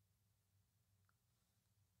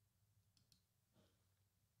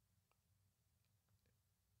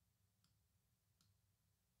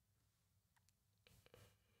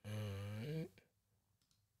 All right.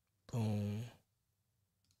 Boom.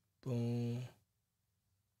 Boom.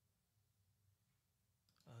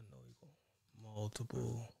 I know you're going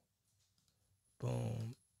multiple.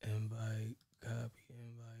 Boom. Invite. Copy.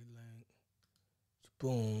 Invite link.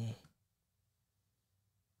 Boom.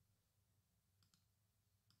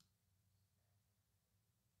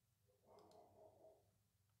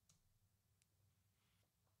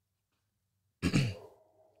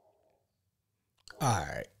 All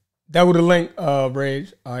right. That was the link,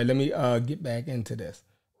 Reg. All right, let me get back into this.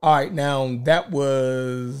 All right, now that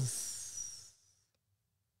was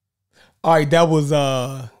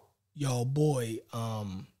your boy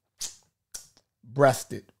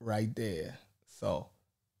Breasted right there. So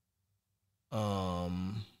oh,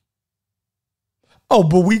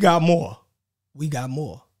 but we got more. We got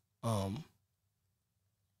more.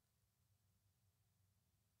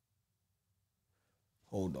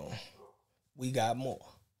 Hold on. We got more.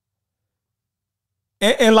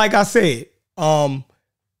 And like I said, so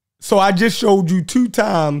I just showed you 2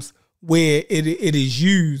 times where it is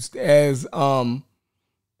used as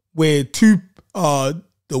where the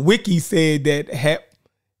wiki said that Hep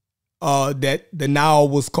that the Nile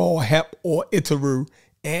was called Hep or Itaru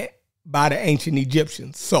by the ancient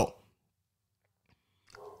Egyptians. So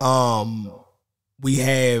we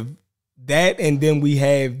have that, and then we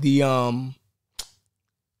have the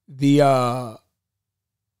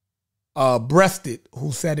Breasted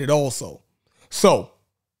who said it also. So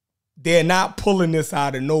they're not pulling this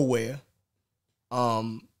out of nowhere.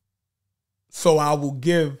 So I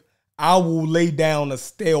will lay down a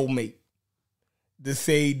stalemate to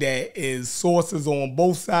say that is sources on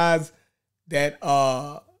both sides that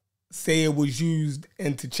say it was used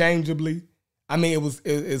interchangeably. I mean,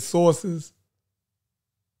 it's sources.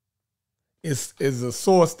 It's a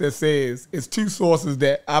source that says, it's 2 sources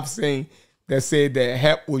that I've seen that said that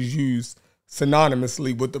Hep was used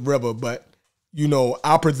synonymously with the river. But, you know,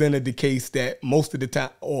 I presented the case that most of the time,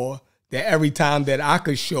 or that every time that I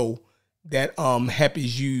could show that Hep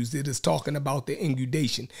is used, it is talking about the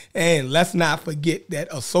inundation. And let's not forget that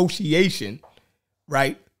association,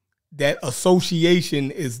 right? That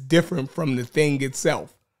association is different from the thing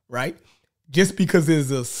itself, right? Just because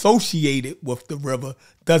it's associated with the river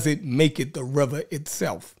doesn't make it the river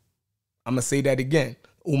itself. I'm going to say that again,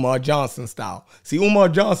 Umar Johnson style. See, Umar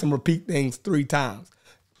Johnson repeat things 3 times.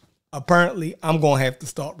 Apparently, I'm going to have to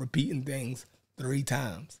start repeating things 3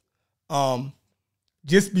 times.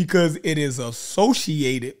 Just because it is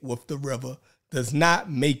associated with the river does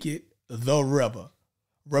not make it the river.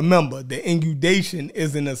 Remember, the inundation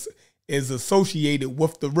is associated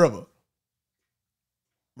with the river,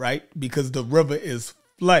 right? Because the river is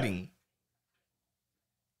flooding.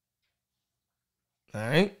 All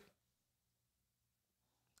right?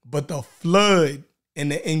 But the flood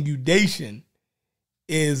and the inundation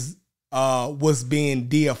is was being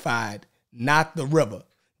deified, not the river.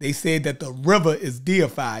 They said that the river is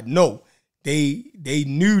deified. No, they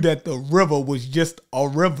knew that the river was just a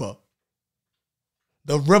river.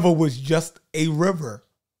 The river was just a river.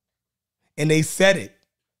 And they said it.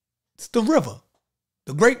 It's the river.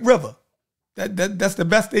 The great river. That's the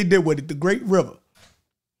best they did with it. The great river.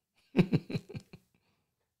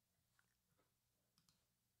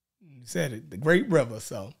 Said it. The great river.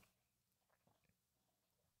 So.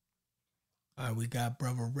 All right, we got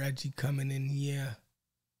Brother Reggie coming in here.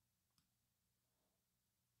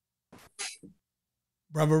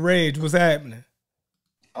 Brother Reg, what's happening?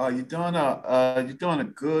 You're doing a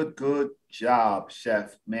good job,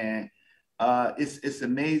 Chef, man. It's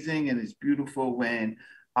amazing and it's beautiful when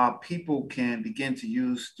people can begin to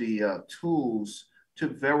use the tools to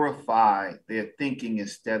verify their thinking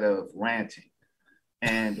instead of ranting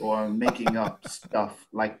and or making up stuff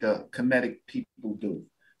like the comedic people do,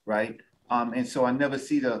 right? And so I never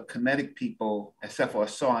see the comedic people, except for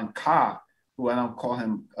Hassan Ka, who I don't call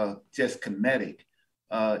him just comedic,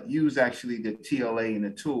 use actually the TLA and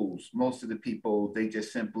the tools. Most of the people, they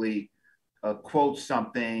just simply quote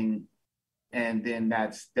something, and then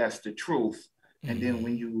that's the truth. And then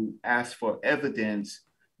when you ask for evidence,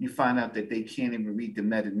 you find out that they can't even read the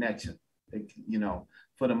Meta-Netia,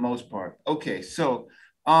 for the most part. Okay, so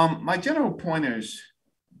my general pointers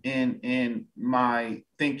in my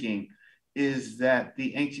thinking is that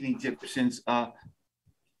the ancient Egyptians,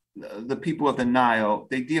 the people of the Nile,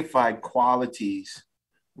 they deified qualities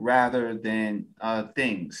rather than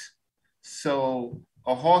things. So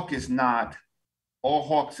a hawk is not, all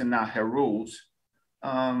hawks are not herus,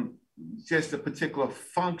 just a particular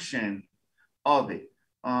function of it.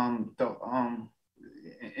 And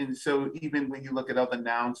so even when you look at other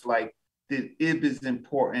nouns, like the ib is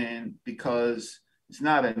important because it's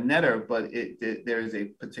not a netter, but there is a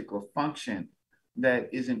particular function that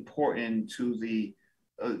is important to the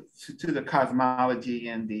cosmology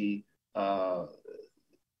and the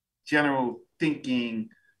general thinking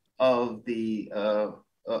of the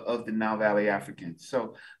Nile Valley Africans.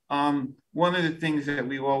 So one of the things that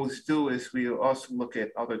we always do is we also look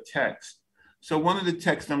at other texts. So one of the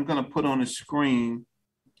texts I'm going to put on the screen,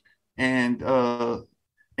 and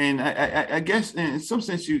I guess in some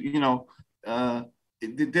sense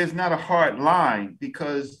there's not a hard line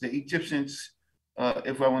because the Egyptians,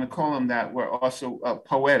 if I want to call them that, were also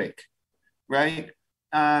poetic, right?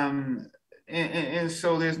 And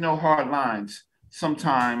so there's no hard lines.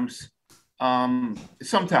 Sometimes there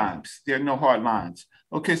are no hard lines.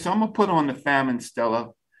 Okay, so I'm gonna put on the famine,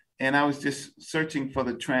 Stella, and I was just searching for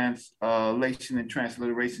the translation and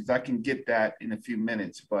transliterations. I can get that in a few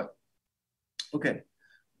minutes, but okay.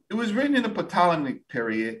 It was written in the Ptolemaic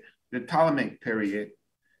period,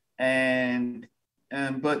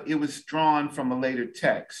 but it was drawn from a later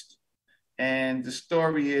text. And the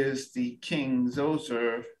story is the king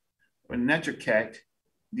Zoser, or Neterket,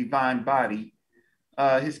 divine body,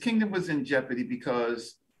 his kingdom was in jeopardy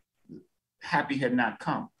because Happy had not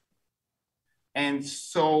come. And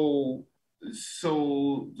so the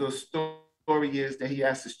story is that he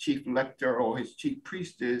asked his chief lector or his chief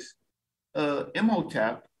priestess,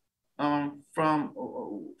 Imhotep, from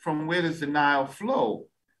where does the Nile flow?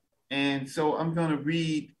 And so I'm going to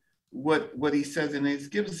read what he says, and it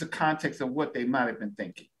gives us a context of what they might have been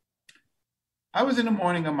thinking. I was in the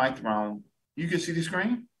morning on my throne. You can see the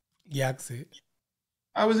screen? Yeah, I can see it.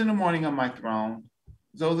 I was in the morning on my throne.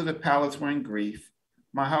 Those of the palace were in grief.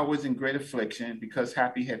 My heart was in great affliction because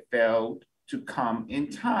Happy had failed to come in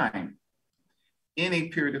time in a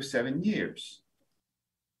period of 7 years.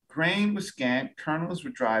 Grain was scant, kernels were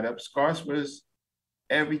dried up, scarce was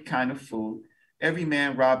every kind of food. Every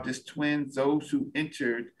man robbed his twins. Those who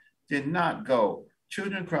entered did not go.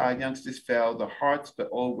 Children cried, youngsters fell. The hearts but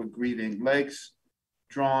old were grieving. Legs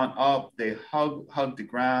drawn up, they hugged the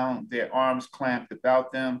ground. Their arms clamped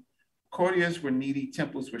about them. Courtiers were needy,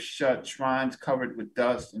 temples were shut, shrines covered with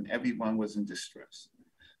dust, and everyone was in distress.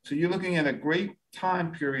 So you're looking at a great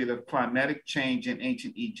time period of climatic change in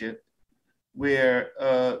ancient Egypt, where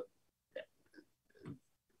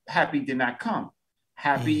Happy did not come.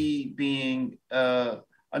 Happy being a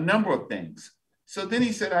number of things. So then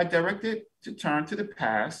he said, I directed to turn to the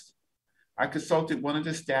past. I consulted one of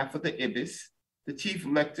the staff of the Ibis, the chief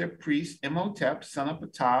lector, priest Imhotep, son of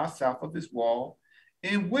Ptah, south of his wall.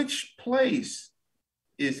 In which place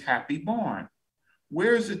is Happy born?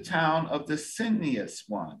 Where is the town of the Cineas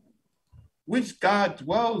one? Which god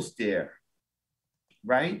dwells there,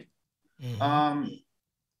 right? Mm-hmm.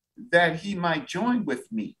 That he might join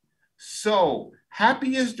with me. So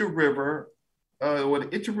Happy is the river, or the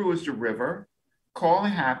Itaru is the river,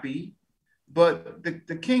 calling Happy but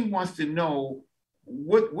the king wants to know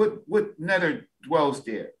what netter dwells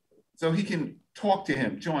there, so he can talk to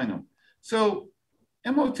him, join him. So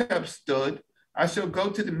Imhotep stood. I shall go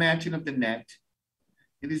to the mansion of the net.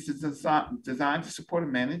 It is designed to support a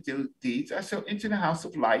man in deeds. I shall enter the house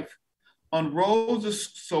of life. Unroll the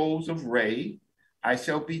souls of Re. I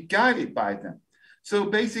shall be guided by them. So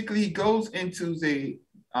basically, he goes into the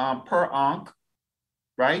Per Ankh,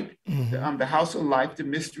 right? Mm-hmm. The house of life, the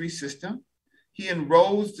mystery system. He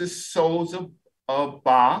enrolls the souls of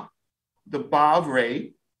Ba, the Ba of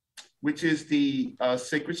Re, which is the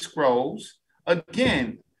sacred scrolls.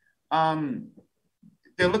 Again,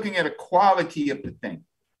 they're looking at a quality of the thing.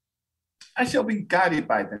 I shall be guided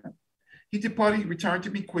by them. He departed, he returned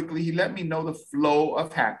to me quickly. He let me know the flow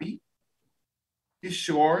of Happy, his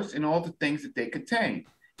shores, and all the things that they contain.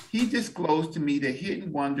 He disclosed to me the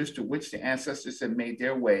hidden wonders to which the ancestors had made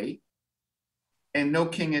their way, and no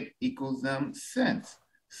king had equaled them since.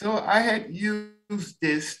 So I had used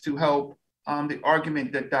this to help the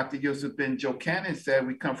argument that Dr. Yusuf Ben Jochanan said,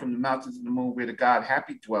 we come from the mountains of the moon where the god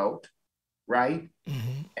Happy dwelt, right?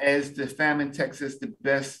 Mm-hmm. As the famine text is the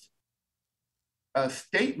best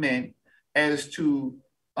statement as to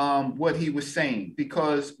what he was saying,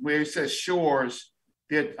 because where it says shores,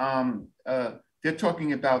 they're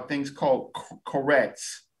talking about things called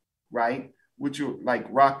corets, right? Which are like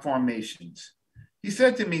rock formations. He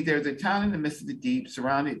said to me, there's a town in the midst of the deep,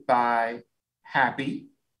 surrounded by Happy,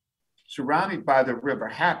 surrounded by the river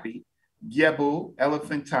Happy, Yebu,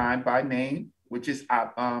 Elephantine by name, which is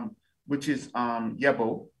Yebu,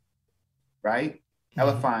 right? Mm-hmm.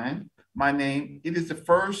 Elephant, my name. It is the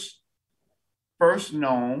first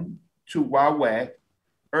known to Wawet,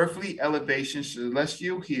 earthly elevation,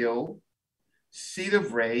 celestial hill, seat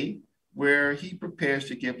of Re, where he prepares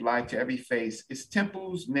to give life to every face. Its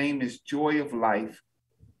temple's name is Joy of Life.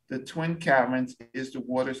 The twin caverns is the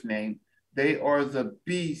water's name. They are the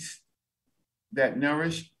beasts that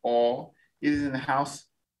nourish all. It is in the house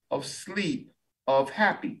of sleep of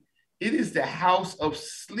Happy. It is the house of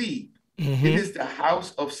sleep. Mm-hmm. It is the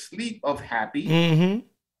house of sleep of Happy. Mm-hmm.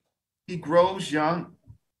 He grows young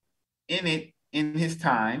in it in his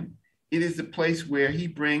time. It is the place where he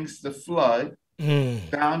brings the flood,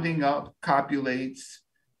 bounding up, copulates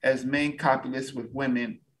as main copulist with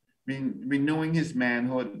women, renewing his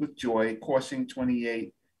manhood with joy, coursing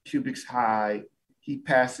 28 cubits high. He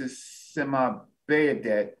passes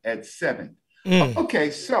Sema-Beadet at 7. Okay,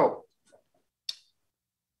 so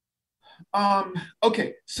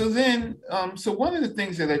then so one of the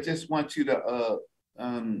things that I just want you to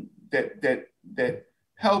that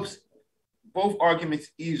helps both arguments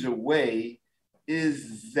either way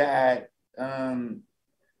is that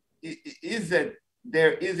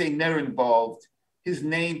there is a netter involved. His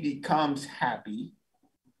name becomes Happy,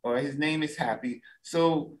 or his name is Happy.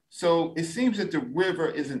 So it seems that the river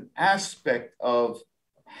is an aspect of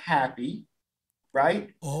Happy,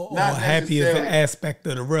 right? Or Happy is an aspect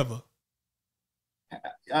of the river.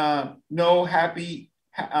 No, Happy.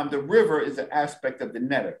 The river is an aspect of the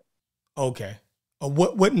netter. Okay.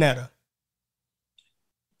 What netter?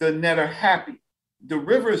 The netter Happy. The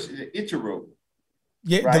river is Itaru.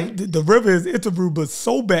 Yeah, right? the river is Itaru, but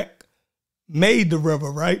Sobek made the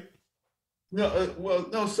river, right? No,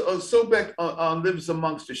 Sobek lives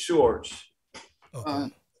amongst the shores.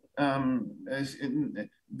 Okay.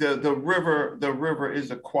 The river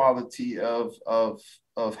is a quality of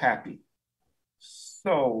Happy.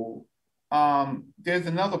 So there's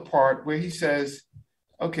another part where he says,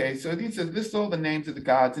 okay, so he says, list all the names of the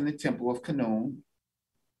gods in the temple of Khnum: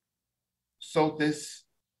 Sothis,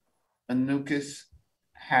 Anukis,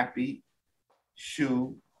 Happy,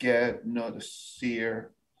 Shu, Geb, Nut,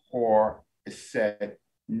 Seer, Hor, Eset,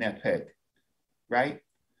 Nephet, right?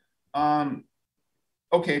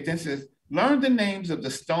 Okay, then says, learn the names of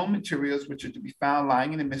the stone materials which are to be found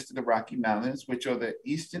lying in the midst of the Rocky Mountains, which are the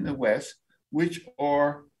east and the west, which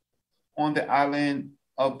are on the island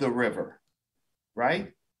of the river,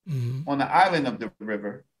 right? Mm-hmm. On the island of the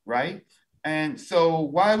river, right? And so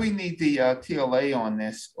why we need the TLA on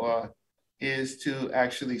this is to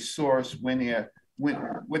actually source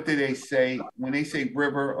what do they say? When they say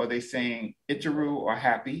river, are they saying Itaru or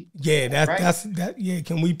Happy? Yeah, that's that. Yeah,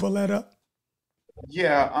 can we pull that up?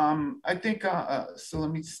 Yeah, I think, so let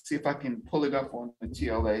me see if I can pull it up on the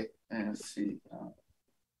TLA and see.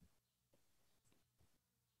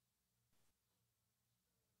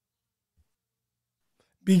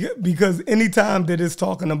 Because anytime that it's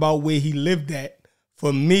talking about where he lived at,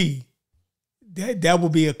 for me, that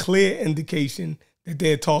would be a clear indication that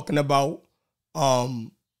they're talking about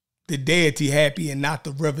the deity Happy and not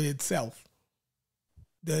the river itself.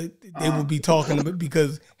 they would be talking about,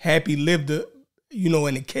 because Happy lived,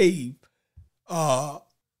 in a cave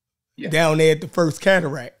down there at the first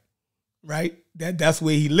cataract, right? That's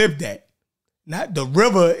where he lived at. Not the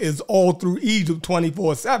river is all through Egypt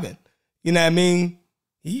 24/7. You know what I mean?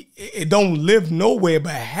 It don't live nowhere,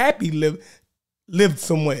 but Happy lived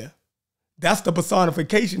somewhere. That's the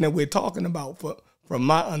personification that we're talking about, from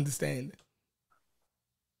my understanding.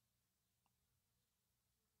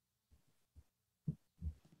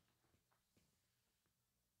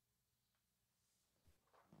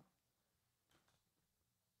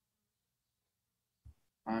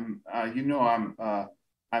 I'm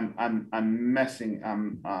messing.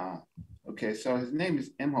 Okay. So his name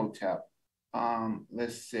is Imhotep.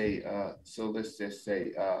 Let's say. So let's just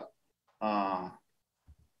say.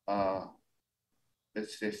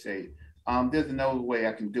 Let's just say. There's another way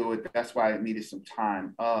I can do it. That's why I needed some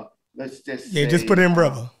time. Let's just say, just put in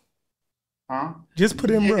river. Huh? Just put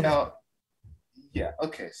in river. Yeah.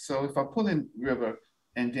 Okay. So if I put in river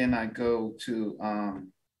and then I go to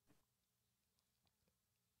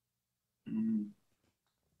I'm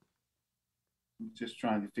just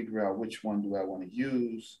trying to figure out which one do I want to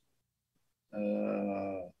use.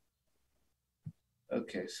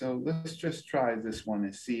 Okay, so let's just try this one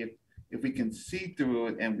and see if we can see through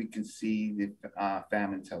it and we can see the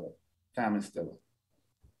famine stiller.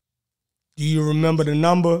 Do you remember the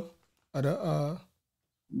number of the?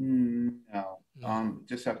 No.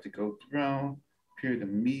 Just have to go through. Period of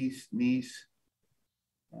Nice,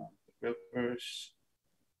 rivers.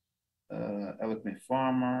 Eloquent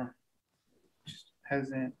farmer, just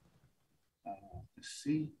peasant. Let's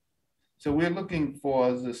see. So we're looking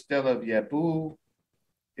for the Stela of Yabu.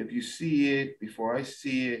 If you see it before I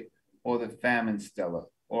see it, or the famine Stela,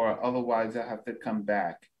 or otherwise I have to come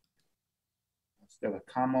back. Stela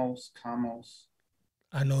Kamos.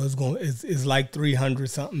 I know it's like 300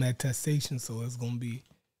 something attestation, so it's gonna be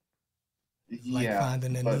like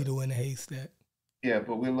finding a needle in a haystack. Yeah,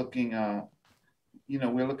 but we're looking.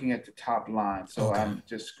 We're looking at the top line, so okay. I'm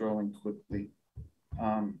just scrolling quickly.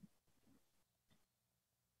 Let's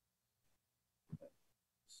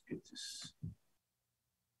get this.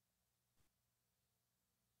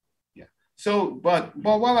 Yeah. So, but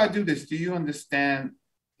while I do this, do you understand?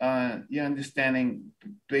 You're understanding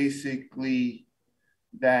basically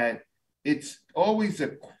that it's always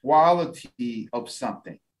a quality of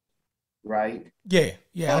something, right? Yeah.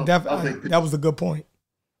 That was a good point.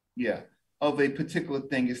 Yeah. Of a particular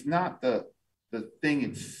thing. It's not the thing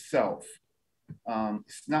itself.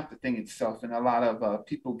 It's not the thing itself, and a lot of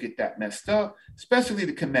people get that messed up, especially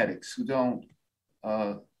the Kemetics who don't,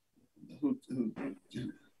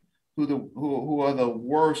 who are the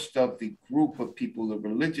worst of the group of people, the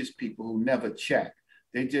religious people who never check.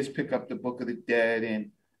 They just pick up the Book of the Dead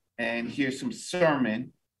and hear some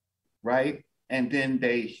sermon, right? And then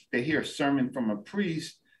they hear a sermon from a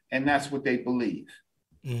priest, and that's what they believe.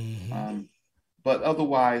 Mm-hmm. But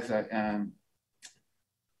otherwise,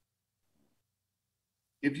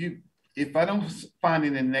 if I don't find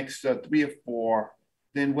in the next 3 or 4,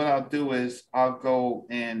 then what I'll do is I'll go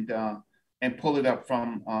and pull it up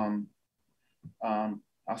from. I'll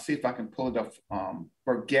see if I can pull it up.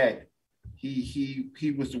 Burgett,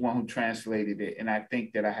 he was the one who translated it, and I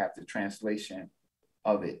think that I have the translation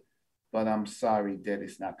of it, but I'm sorry that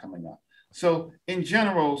it's not coming up. So in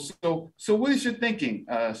general, so what is your thinking,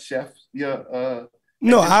 Chef? No,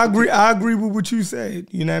 I agree. I agree with what you said.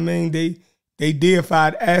 You know what I mean? They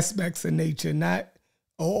deified aspects of nature, not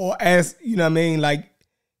or as you know what I mean, like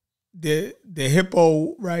the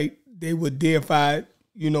hippo, right? They would deify,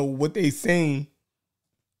 what they sing,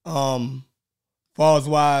 far as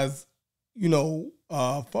wise,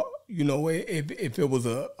 if it was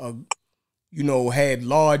a had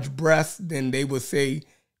large breasts, then they would say,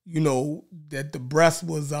 that the breast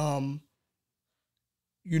was,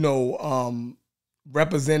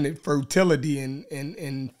 represented fertility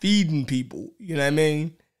and feeding people. You know what I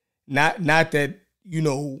mean? Not that,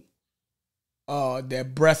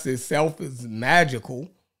 that breast itself is magical.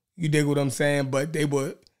 You dig what I'm saying? But they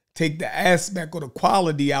would take the aspect or the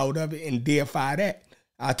quality out of it and deify that.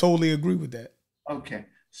 I totally agree with that. Okay.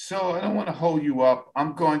 So I don't want to hold you up.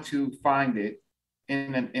 I'm going to find it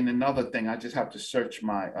in another thing. I just have to search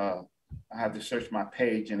my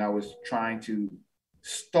page, and I was trying to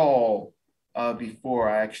stall before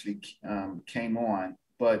I actually came on.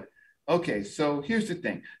 But okay, so here's the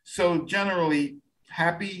thing. So generally,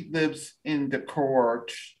 Happy lives in the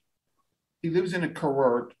Kurort. He lives in a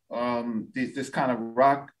Kurort, this kind of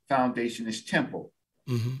rock foundation, this temple.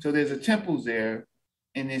 Mm-hmm. So there's a temple there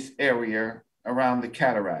in this area around the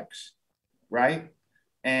cataracts, right?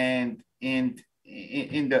 And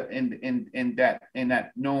in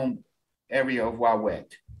that known area of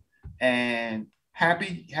Wawet. And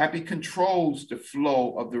Happy controls the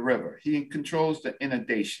flow of the river. He controls the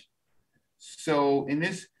inundation. So in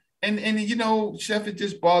this, and you know, Chef, it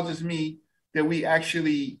just bothers me that we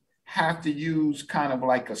actually have to use kind of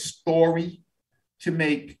like a story to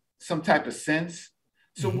make some type of sense.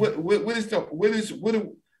 So what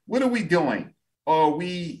are we doing? Are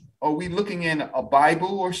we looking in a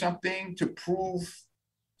Bible or something to prove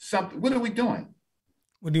something? What are we doing?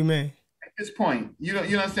 What do you mean? At this point, you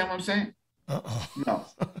understand what I'm saying? No.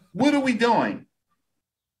 What are we doing?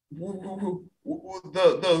 The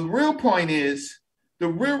real point is, the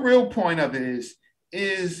real point of it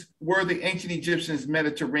is were the ancient Egyptians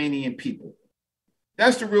Mediterranean people?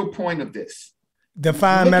 That's the real point of this.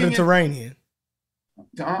 Define Mediterranean.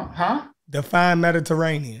 Define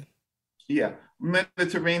Mediterranean. Yeah,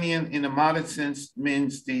 Mediterranean in the modern sense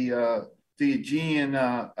means the Aegean,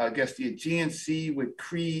 I guess the Aegean Sea with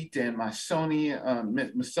Crete and Macedonia.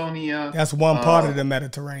 That's one part of the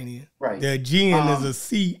Mediterranean. Right. The Aegean is a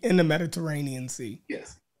sea in the Mediterranean Sea.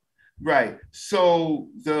 Yes. Right. So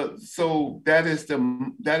that is the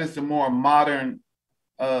more modern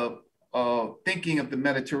thinking of the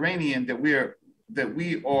Mediterranean that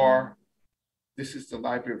we are. This is the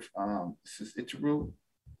library of this is Itaru.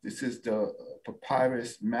 This is the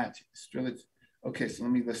papyrus match. Okay, so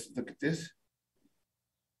let's look at this.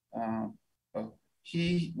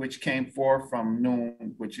 He which came forth from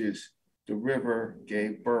Nun, which is the river,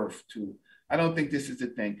 gave birth to. I don't think this is the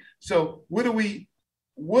thing. So what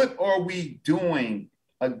are we doing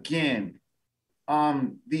again?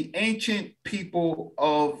 The ancient people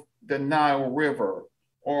of the Nile River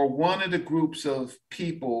are one of the groups of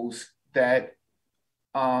peoples that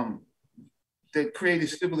created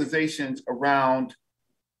civilizations around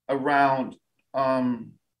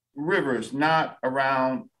rivers, not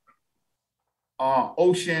around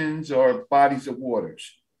oceans or bodies of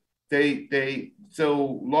waters.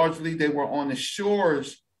 So largely they were on the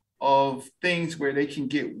shores of things where they can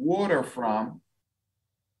get water from,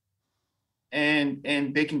 and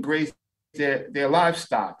they can graze their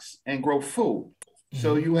livestock and grow food. Mm-hmm.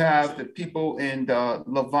 So you have the people in the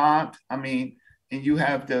Levant, and you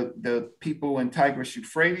have the people in Tigris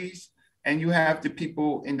Euphrates, and you have the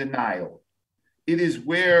people in the Nile. It is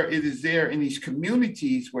there in these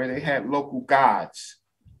communities where they had local gods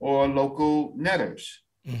or local netters,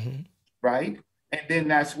 mm-hmm. right? And then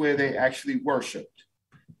that's where they actually worshiped.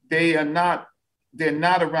 They're not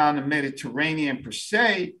around the Mediterranean per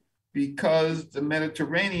se, because the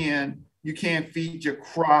Mediterranean, you can't feed your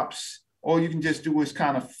crops. All you can just do is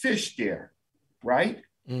kind of fish there, right?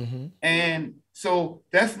 Mm-hmm. And so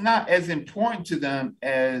that's not as important to them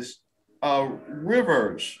as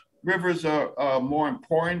rivers. Rivers are more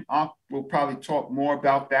important. We'll probably talk more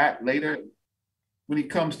about that later when it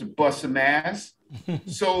comes to Busamass.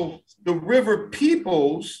 So the river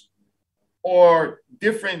peoples are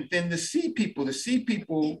different than the sea people. The sea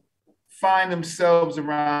people find themselves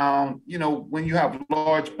around, when you have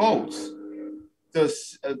large boats.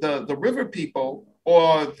 The river people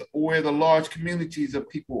are where the large communities of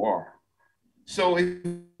people are. So if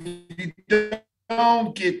you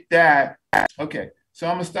don't get that, okay. So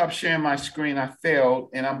I'm gonna stop sharing my screen. I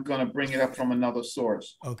failed, and I'm gonna bring it up from another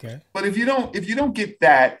source. Okay. But if you don't get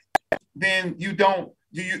that, then you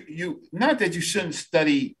not that you shouldn't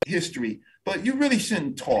study history, but you really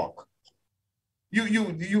shouldn't talk.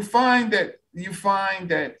 You find that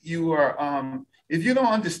you are if you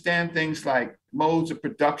don't understand things like modes of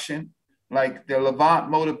production, like the Levant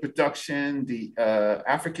mode of production, the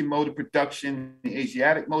African mode of production, the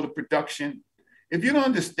Asiatic mode of production, if you don't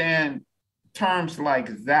understand terms like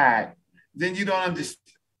that, then you don't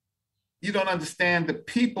understand the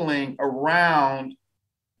peopling around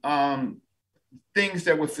things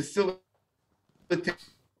that would facilitate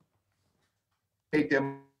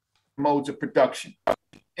their modes of production.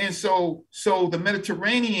 And so the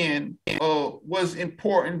Mediterranean was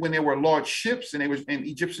important when there were large ships and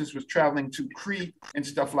Egyptians was traveling to Crete and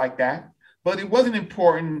stuff like that. But it wasn't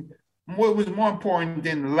important. What was more important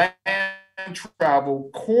than land travel,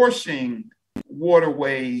 coursing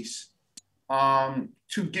waterways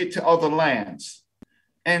to get to other lands.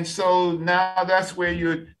 And so now that's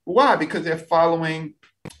where why? Because they're following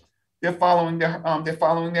their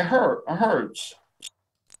herds.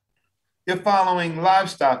 They're following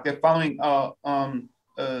livestock. They're following how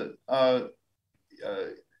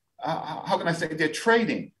can I say? They're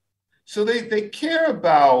trading. So they care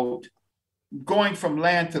about going from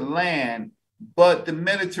land to land, but the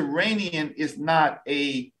Mediterranean is not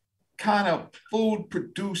a kind of food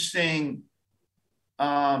producing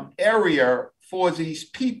area for these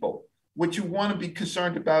people. What you want to be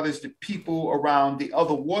concerned about is the people around the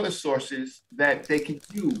other water sources that they can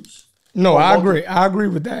use. No, I agree. I agree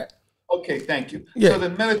with that. Okay, thank you. Yeah. So the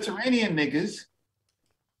Mediterranean niggas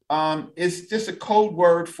is just a code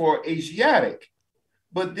word for Asiatic.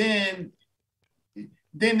 But then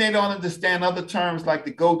they don't understand other terms like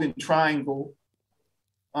the Golden Triangle.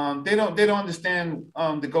 They don't understand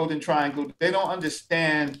the Golden Triangle. They don't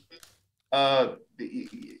understand the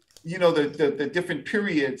different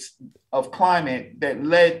periods of climate that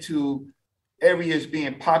led to areas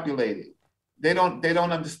being populated. They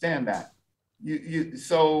don't understand that.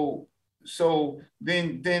 So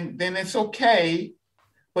then it's okay,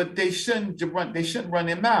 but they shouldn't run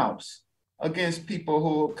their mouths against people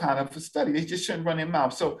who are kind of for study. They just shouldn't run their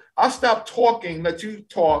mouths. So I'll stop talking, let you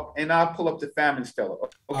talk, and I'll pull up the famine stellar. Okay?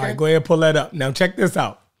 All right, go ahead and pull that up. Now check this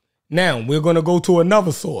out. Now we're gonna go to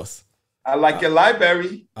another source. I like your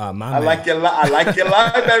library. I like your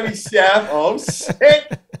library, Chef. Oh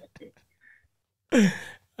shit. All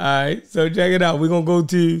right, so check it out. We're gonna go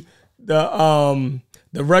to the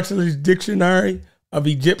Rutledge Dictionary of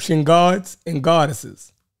Egyptian Gods and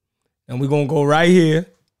Goddesses, and we're gonna go right here,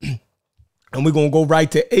 and we're gonna go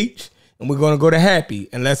right to H, and we're gonna go to Happy,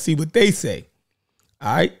 and let's see what they say.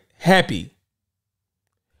 All right, Happy,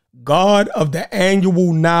 god of the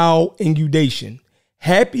annual Nile inundation.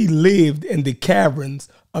 Happy lived in the caverns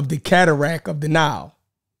of the cataract of the Nile,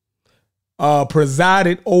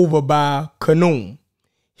 presided over by Khnum.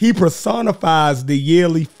 He personifies the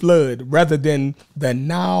yearly flood rather than the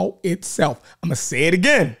Nile itself. I'm going to say it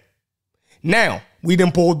again. Now, we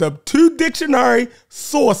done pulled up 2 dictionary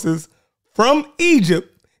sources from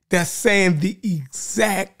Egypt that's saying the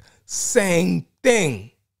exact same thing.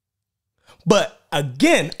 But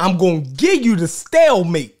again, I'm going to give you the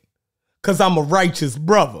stalemate because I'm a righteous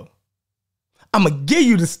brother. I'm going to give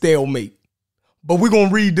you the stalemate. But we're going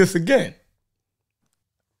to read this again.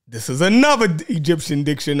 This is another Egyptian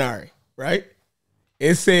dictionary, right?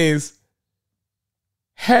 It says,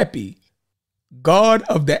 Happy, god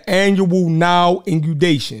of the annual Nile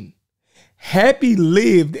inundation. Happy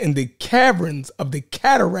lived in the caverns of the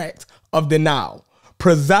cataracts of the Nile,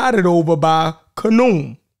 presided over by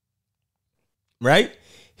Khnum, right?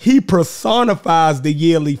 He personifies the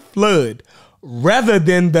yearly flood rather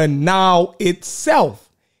than the Nile itself.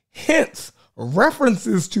 Hence,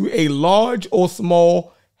 references to a large or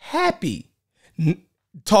small happy,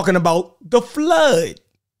 talking about the flood,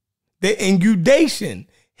 the inundation.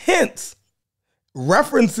 Hence,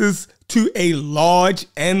 references to a large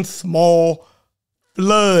and small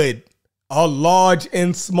flood, a large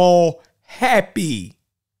and small happy.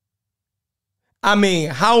 I mean,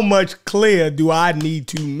 how much clearer do I need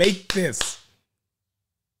to make this?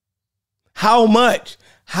 How much?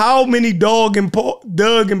 How many Doug and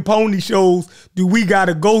Pony shows do we got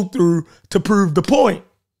to go through to prove the point?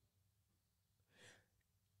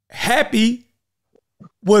 Happy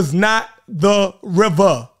was not the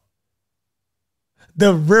river.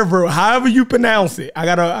 The river, however you pronounce it. I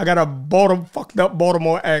got a fucked up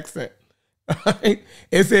Baltimore accent.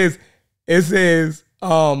 It says,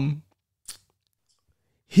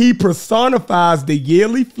 he personifies the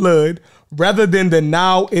yearly flood rather than the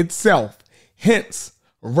Nile itself. Hence,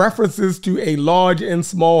 references to a large and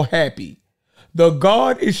small happy. The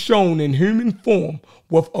god is shown in human form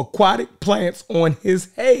with aquatic plants on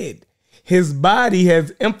his head. His body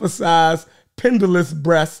has emphasized pendulous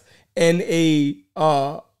breasts and a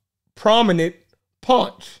prominent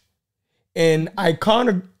paunch. In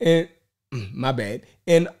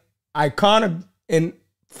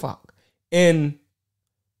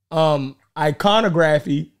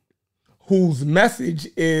iconography, whose message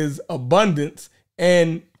is abundance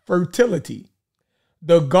and fertility.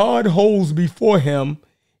 The god holds before him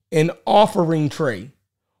an offering tray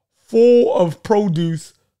full of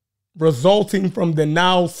produce resulting from the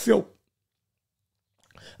Nile silk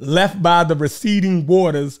left by the receding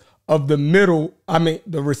waters of the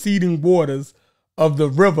receding waters of the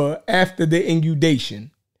river after the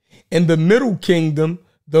inundation. In the Middle Kingdom,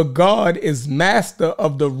 the god is master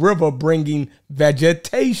of the river bringing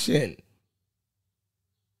vegetation.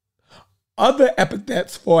 Other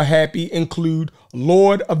epithets for happy include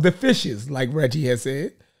Lord of the Fishes, like Reggie has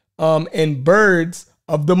said, and Birds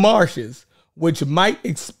of the Marshes, which might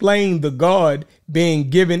explain the god being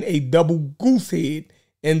given a double goose head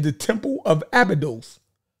in the temple of Abydos.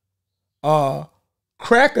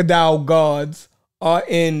 Crocodile gods are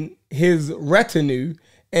in his retinue,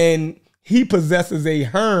 and he possesses a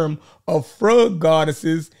harem of frog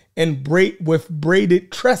goddesses and with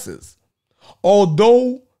braided tresses.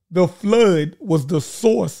 Although the flood was the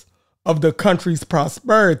source of the country's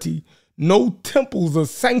prosperity, no temples or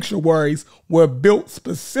sanctuaries were built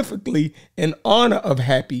specifically in honor of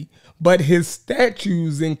Happy, but his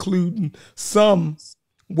statues, including some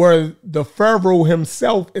where the pharaoh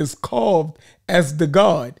himself is carved as the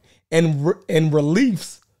god, and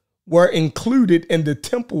reliefs were included in the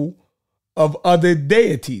temple of other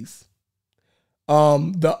deities.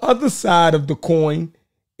 The other side of the coin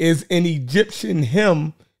is an Egyptian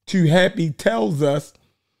hymn to Happy tells us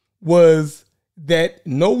was that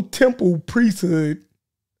no temple priesthood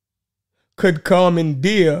could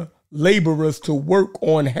commandeer laborers to work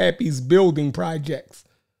on Happy's building projects.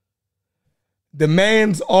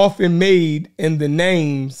 Demands often made in the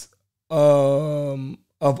names of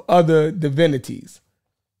other divinities.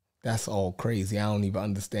 That's all crazy. I don't even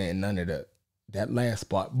understand none of that last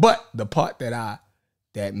part. But the part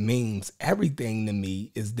that means everything to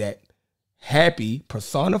me is that Happy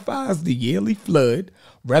personifies the yearly flood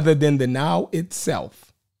rather than the Nile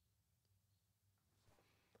itself.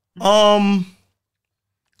 Who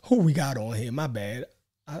we got on here? My bad.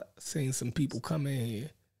 I seen some people come in here.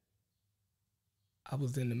 I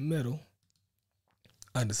was in the middle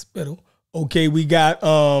of the spittle. Okay, we got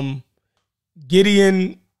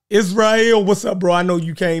Gideon Israel. What's up, bro? I know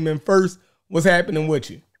you came in first. What's happening with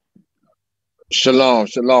you? Shalom.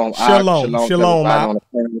 Shalom.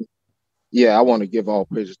 Yeah, I want to give all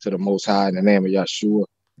praises to the Most High in the name of Yahshua.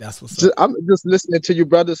 That's what's up. I'm just listening to you,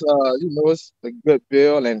 brothers. It's a good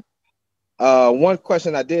bill. And one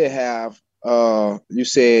question I did have, you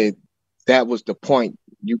said that was the point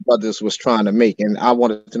you brothers was trying to make, and I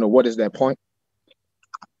wanted to know, what is that point?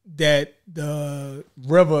 That the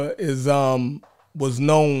river is was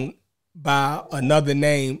known by another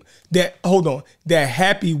name. That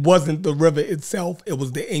Happy wasn't the river itself; it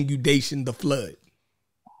was the inundation, the flood.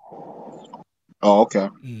 Oh, okay.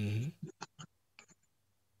 Mm-hmm.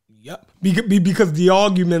 Yep. Because the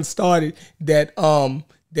argument started that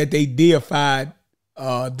they deified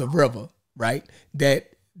the river, right? That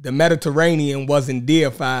the Mediterranean wasn't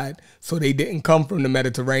deified, so they didn't come from the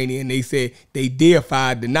Mediterranean. They said they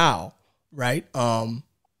deified the Nile, right? Or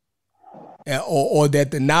that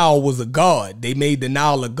the Nile was a god. They made the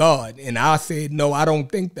Nile a god. And I said, no, I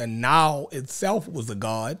don't think the Nile itself was a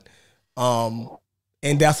god. And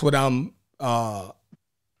that's what I'm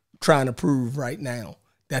trying to prove right now,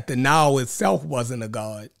 that the Nile itself wasn't a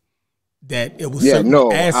god, that it was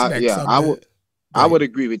aspects of it. I would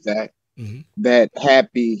agree with that. Mm-hmm. That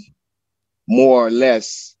Happy more or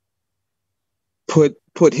less put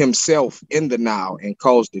himself in the Nile and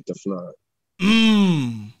caused it to flood.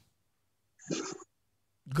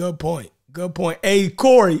 Good point. Hey,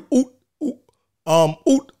 Corey,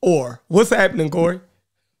 what's happening, Corey?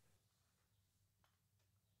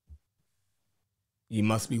 You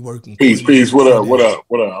must be working. Peace. What up?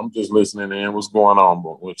 I'm just listening in. What's going on,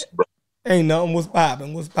 bro? Ain't nothing.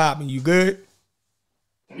 What's popping? You good?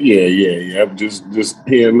 Yeah. I'm just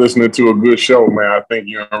here listening to a good show, man. I think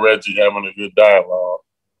you and Reggie having a good dialogue.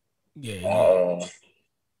 Yeah.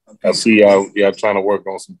 I see y'all trying to work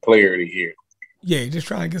on some clarity here. Yeah, just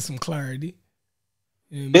trying to get some clarity.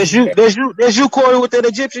 That's you, Corey, with that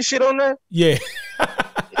Egyptian shit on there? Yeah.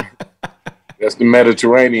 That's the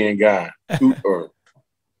Mediterranean guy,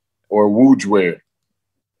 or Wujwer,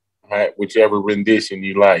 right? Whichever rendition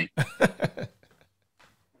you like.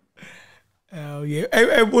 Oh yeah.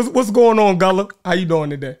 Hey, what's going on, Gullah? How you doing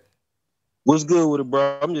today? What's good with it,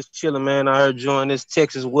 bro? I'm just chilling, man. I heard enjoying this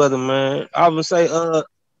Texas weather, man. I was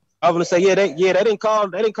gonna say, they didn't call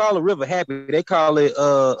the river Happy. They call it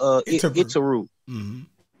Itaru. Mm-hmm.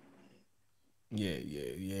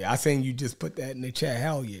 Yeah. I seen you just put that in the chat.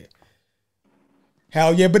 Hell yeah.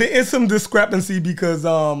 But it is some discrepancy because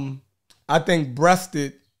I think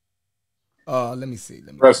Breasted. Let me see.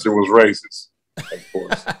 Breasted was racist, of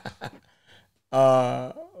course.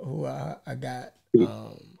 Who I got?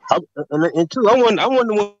 And two, I wonder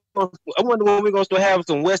when we're gonna start having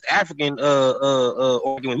some West African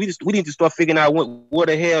argument. We need to start figuring out where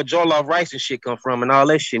the hell jollof rice and shit come from and all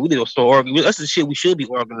that shit. We need to start arguing. That's the shit we should be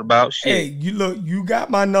arguing about. Shit. Hey, you got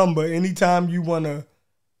my number. Anytime you wanna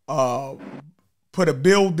put a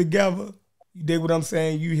build together, you dig what I'm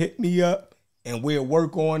saying? You hit me up and we'll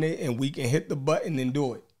work on it and we can hit the button and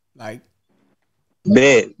do it. Like,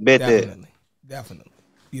 bet definitely.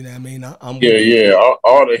 You know what I mean? I'm yeah.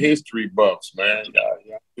 All the history buffs, man. Y'all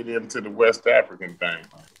get into the West African thing.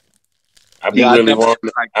 I be wanting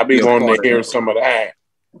to hear some of that.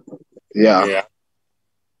 Yeah.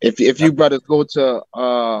 If you brothers go to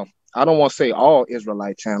I don't want to say all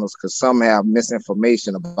Israelite channels because some have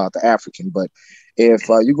misinformation about the African, but if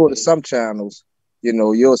you go to some channels,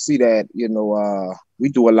 you'll see that we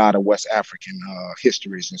do a lot of West African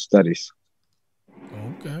histories and studies.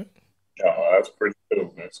 Okay. Oh, that's pretty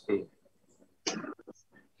cool. That's cool.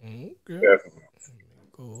 Okay. Definitely.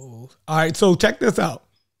 Cool. All right, so check this out.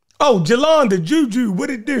 Oh, Jalonda, Juju, what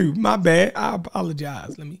it do? My bad. I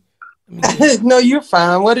apologize. Let me No, you're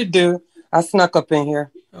fine. What it do? I snuck up in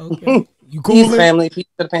here. Okay. You cool? Peace, family. Peace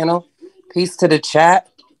to the panel. Peace to the chat.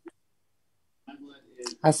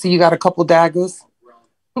 I see you got a couple daggers.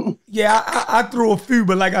 Yeah, I threw a few,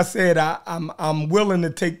 but like I said, I'm willing to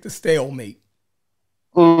take the stalemate.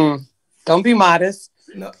 Don't be modest.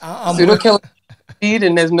 No, I'm Pseudo killer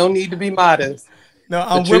and there's no need to be modest. No,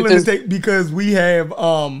 I'm willing to take, because we have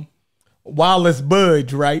Wallace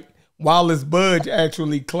Budge, right? Wallace Budge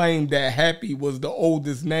actually claimed that Happy was the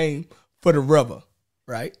oldest name for the river,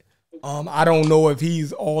 right? I don't know if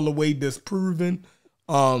he's all the way disproven.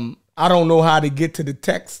 I don't know how to get to the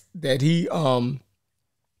text that he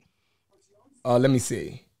let me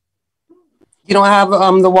see. You don't have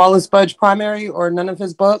the Wallace Budge primary or none of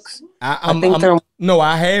his books? No,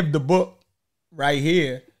 I have the book right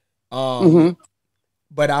here.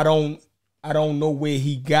 But I don't know where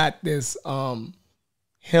he got this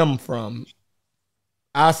hymn from.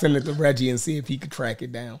 I'll send it to Reggie and see if he could track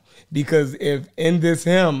it down. Because if in this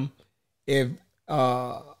hymn, if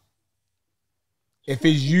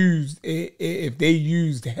it's used, if they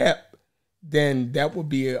used hep, then that would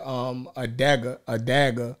be a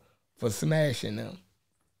dagger for smashing them.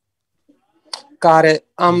 Got it.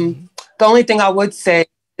 The only thing I would say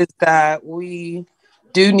is that we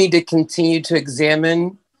do need to continue to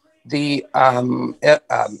examine the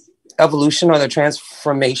evolution or the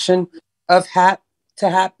transformation of Hap to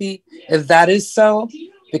Happy, if that is so,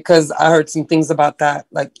 because I heard some things about that.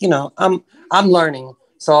 Like, I'm learning,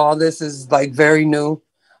 so all this is like very new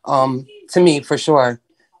to me for sure.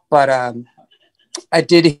 But I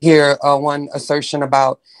did hear one assertion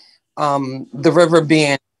about the river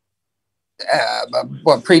being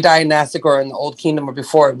pre-dynastic or in the Old Kingdom or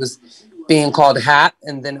before it was being called Hap,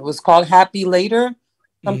 and then it was called Happy later,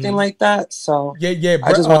 something like that. So yeah.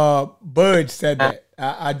 Budge said that.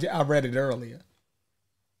 I read it earlier.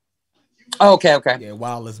 Oh, okay. Yeah,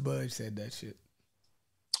 Wallace Budge said that shit.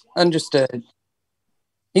 Understood.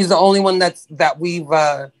 He's the only one that we've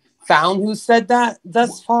found who said that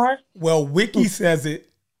thus far. Well, Wiki says it.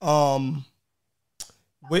 Wait,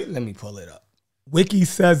 let me pull it up. Wiki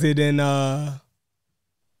says it in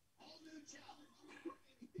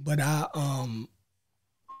but I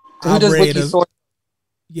read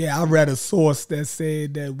I read a source that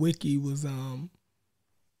said that Wiki was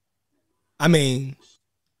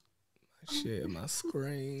share my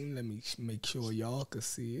screen. Let me make sure y'all can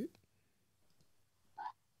see it.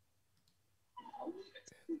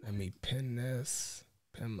 Let me pin this.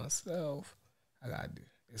 Pin myself. I gotta do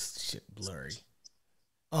this shit blurry.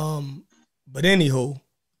 But anywho,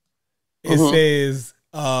 it says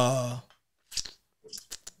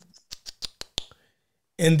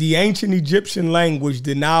in the ancient Egyptian language,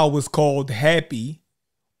 the Nile was called Happy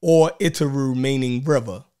or Itaru, meaning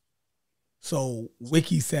river. So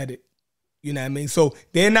Wiki said it. You know what I mean? So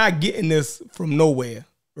they're not getting this from nowhere,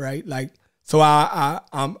 right? Like, so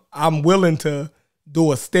I'm willing to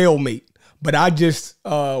do a stalemate, but I just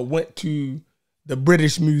went to the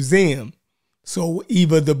British Museum. So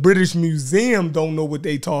either the British Museum don't know what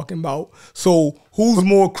they talking about. So who's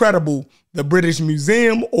more credible, the British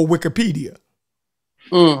Museum or Wikipedia?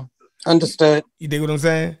 Understood. You dig what I'm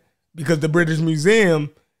saying? Because the British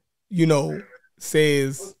Museum,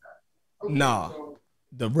 says, nah,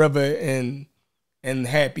 the river and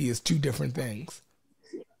Happy is two different things.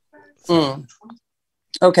 So,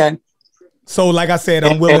 okay. So like I said,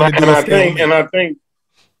 I'm willing to do I think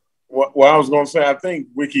what I was going to say, I think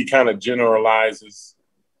Wiki kind of generalizes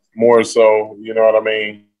more so, you know what I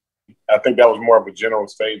mean? I think that was more of a general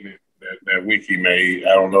statement that Wiki made.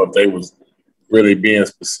 I don't know if they was really being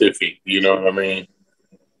specific, you know what I mean,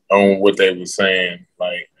 on what they were saying.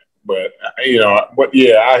 Like, but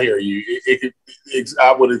yeah, I hear you.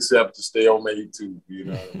 I would accept the stalemate too,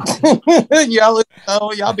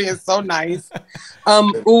 y'all being so nice.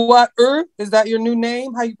 Ut-ur, is that your new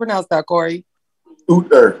name? How you pronounce that, Corey?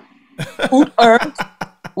 Ut-ur. Ut-ur.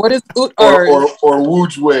 What is Ut-ur? Or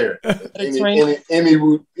Wujware.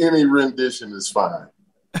 Any rendition is fine.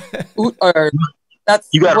 Ut-ur. That's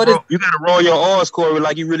you gotta roll your R's, Corey,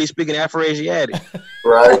 like you really speaking Afro-Asiatic.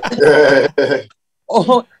 Right.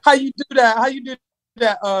 Oh, how you do that?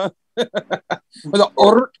 With a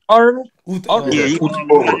yeah, you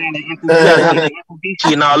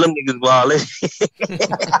and all them niggas wild.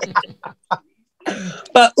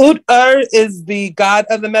 But Ut-ur is the god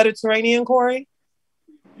of the Mediterranean, Corey?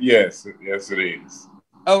 Yes, it is.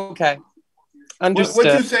 Okay. Understood.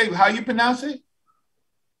 What'd you say? How you pronounce it?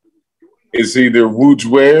 It's either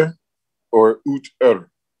Wujwer or Ut-er.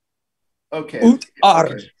 Okay.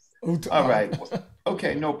 Ut-ar. Okay. All right.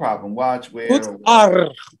 Okay, no problem. Watch where. Ut-ar.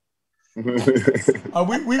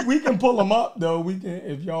 We can pull him up though. We can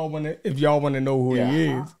if y'all wanna know who he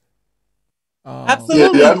is.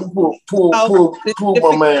 Absolutely. Yeah, pull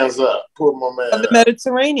my man's up. Pull my man of the up.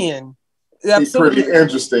 Mediterranean. He's pretty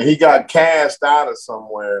interesting. He got cast out of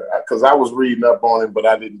somewhere because I was reading up on him, but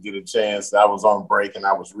I didn't get a chance. I was on break and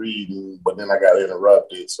I was reading, but then I got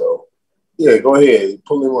interrupted. So, yeah, go ahead.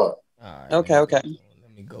 Pull him up. All right, okay.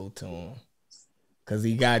 Let me go to him because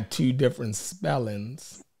he got two different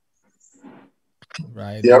spellings.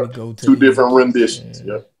 Right. Yep. Let me go to two different renditions.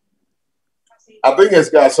 Yep. I think it's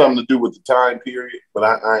got something to do with the time period, but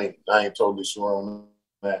I ain't totally sure on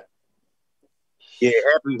that. Yeah,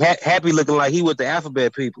 happy looking like he with the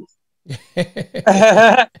alphabet people.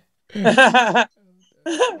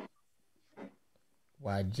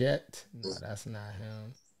 Why Jet? No, that's not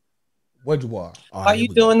him. Wujwer. Are you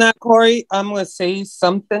doing that, Corey? I'm gonna say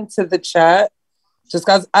something to the chat, just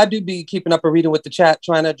because I do be keeping up a reading with the chat,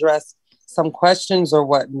 trying to address some questions or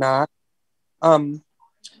whatnot.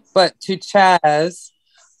 But to Chaz,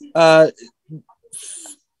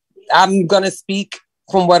 I'm gonna speak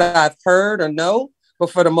from what I've heard or know,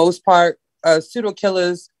 but for the most part, pseudo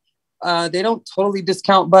killers, they don't totally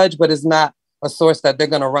discount Budge, but it's not a source that they're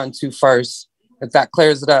gonna run to first, if that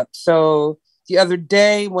clears it up. So the other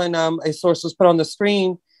day when a source was put on the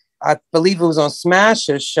screen, I believe it was on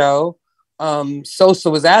Smash's show, Sosa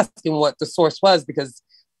was asking what the source was because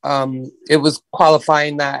it was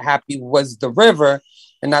qualifying that Happy was the river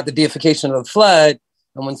and not the deification of the flood.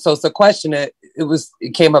 And when Sosa questioned it,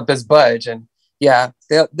 it came up as Budge. And yeah,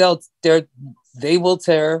 they will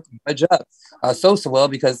tear Budge up. Sosa will,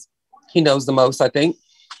 because he knows the most, I think,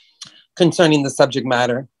 concerning the subject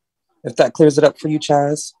matter. If that clears it up for you,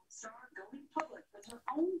 Chaz.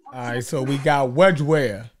 All right, so we got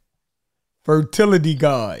Wujwer, fertility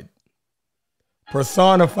god,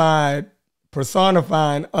 personifying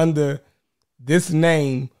under this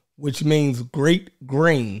name, which means great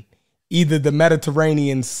grain, either the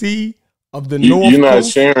Mediterranean Sea of the North You're not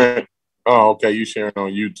Coast. sharing. Oh, okay. You sharing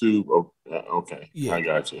on YouTube. Oh, okay. Yeah. I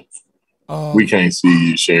got you. We can't see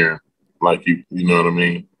you sharing like you know what I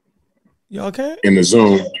mean? Y'all can? In the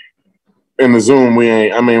Zoom, we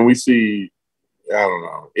ain't. I mean, we see. I don't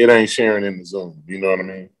know. It ain't sharing in the Zoom. You know what I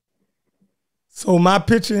mean? So my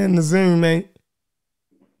picture in the Zoom ain't.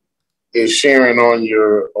 It's sharing on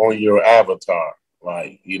your avatar.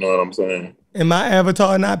 Like, you know what I'm saying? And my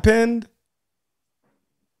avatar not pinned?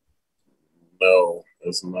 No,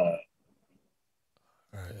 it's not. All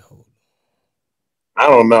right, hold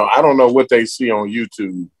on. I don't know what they see on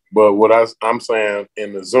YouTube, but what I'm saying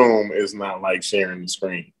in the Zoom is not like sharing the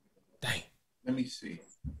screen. Dang. Let me see.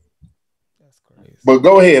 That's crazy. But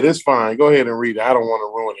go ahead, it's fine. Go ahead and read it. I don't want to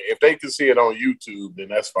ruin it. If they can see it on YouTube, then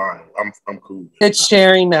that's fine. I'm cool. It's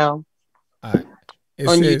sharing now. All right.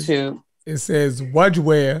 YouTube. It says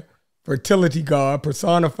Wujwer, fertility god,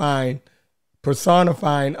 personifying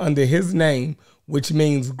under his name, which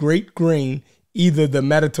means great green, either the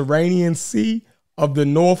Mediterranean Sea of the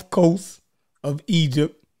north coast of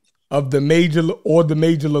Egypt, of the major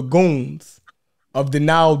lagoons of the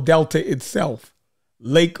Nile Delta itself,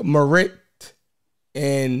 Lake Merit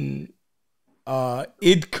and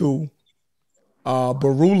Idku,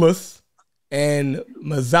 Barulus, and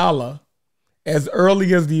Mazala. As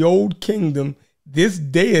early as the Old Kingdom, this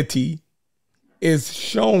deity is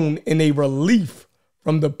shown in a relief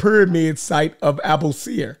from the pyramid site of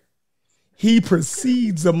Abusir. He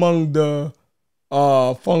proceeds among the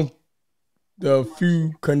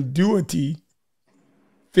fecundity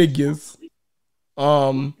figures,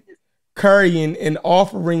 carrying an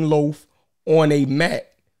offering loaf on a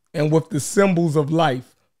mat and with the symbols of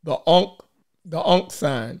life, the Ankh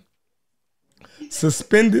sign,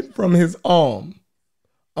 suspended from his arm,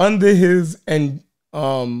 under his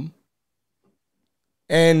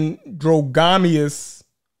androgynous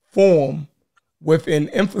form, with an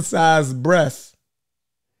emphasized breast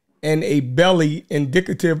and a belly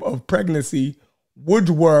indicative of pregnancy.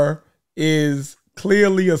 Wujwer is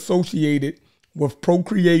clearly associated with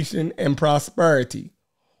procreation and prosperity.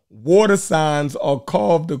 Water signs are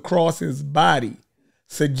carved across his body,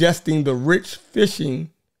 suggesting the rich fishing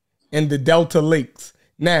in the Delta Lakes.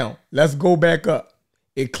 Now, let's go back up.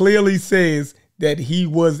 It clearly says that he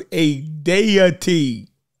was a deity.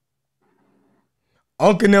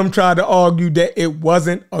 Uncle and them tried to argue that it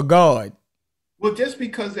wasn't a god. Well, just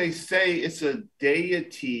because they say it's a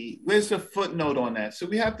deity, where's the footnote on that? So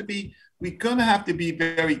we have to be we're gonna have to be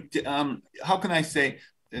very. How can I say?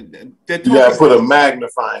 They're You gotta put a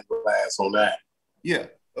magnifying glass on that. Yeah.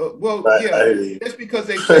 Well, Right, yeah. Just because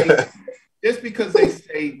they say, just because they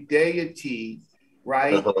say deity,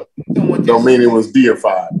 right? Someone don't mean it was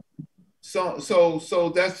deified. So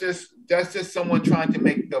that's just someone trying to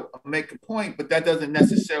make a point, but that doesn't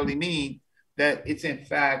necessarily mean that it's in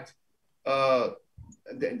fact beyond.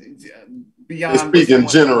 They're speaking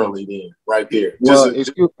generally, then, right there. Well,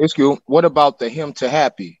 excuse. What about the him to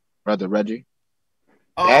happy, Brother Reggie?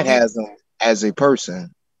 That has them as a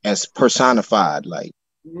person, as personified, like.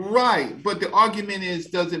 Right, but the argument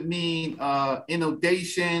is, does it mean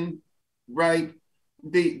inundation, right?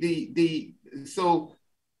 So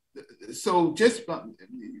just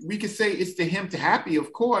we could say it's to him to happy,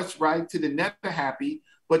 of course, right? To the never happy,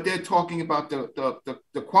 but they're talking about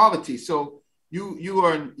the quality. So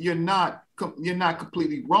you're not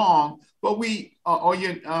completely wrong, but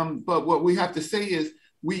but what we have to say is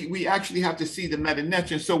we actually have to see the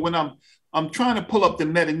meta-netching. So when I'm trying to pull up the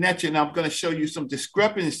meta-netching, I'm going to show you some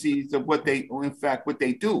discrepancies of what they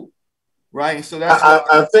do, right? So that's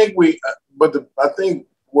I think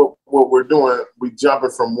what we're doing, we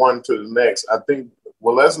jumping from one to the next. I think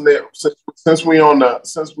since we on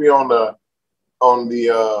the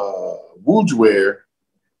Wujware,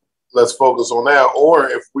 let's focus on that.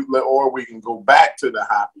 Or we can go back to the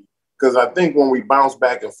Happy, because I think when we bounce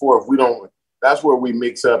back and forth, that's where we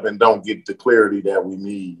mix up and don't get the clarity that we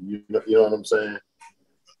need. You know what I'm saying?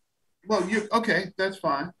 Well, okay, that's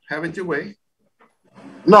fine. Have it your way.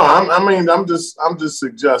 No, I'm just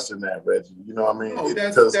suggesting that, Reggie. You know what I mean? Oh,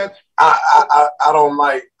 because I don't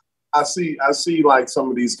like. I see like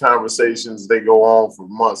some of these conversations, they go on for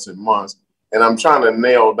months and months, and I'm trying to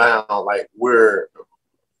nail down like where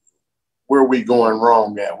we going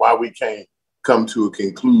wrong at, why we can't come to a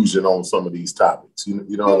conclusion on some of these topics. You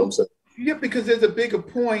know what I'm saying? Yeah, because there's a bigger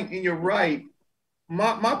point, and you're right.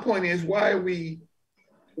 My point is, why are we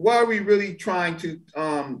really trying to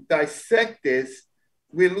dissect this?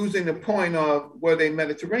 We're losing the point of, were they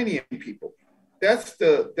Mediterranean people? That's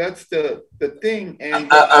the thing.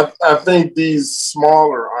 And I think these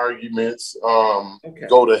smaller arguments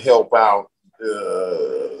go to help out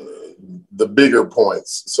the bigger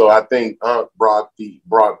points. So I think brought the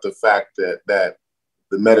fact that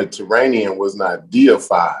the Mediterranean was not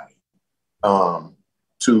deified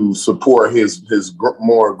to support his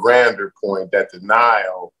more grander point that the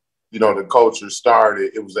Nile, the culture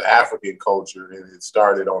started. It was an African culture, and it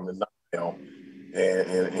started on the Nile,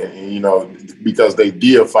 and because they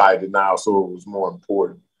deified the Nile, so it was more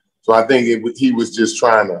important. So I think he was just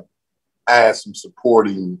trying to add some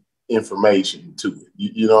supporting information to it.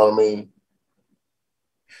 You know what I mean?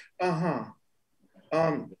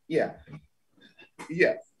 Yeah.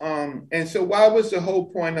 And so why was the whole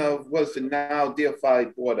point of, was the Nile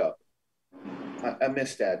deified brought up? I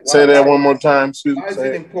missed that. Say that one more time. Why is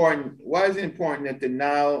it important? Why is it important that the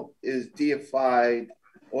Nile is deified,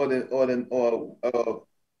 or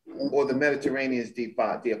the Mediterranean is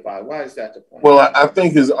deified? Why is that the point? Well, I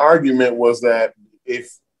think his argument was that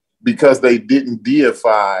because they didn't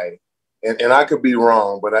deify, and I could be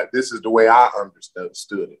wrong, but this is the way I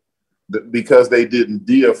understood it. Because they didn't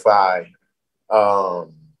deify the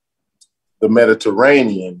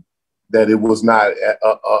Mediterranean, that it was not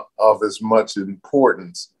of as much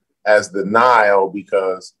importance as the Nile,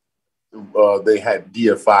 because they had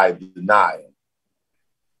deified the Nile.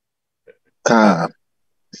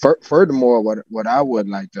 Furthermore, what I would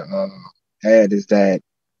like to add is that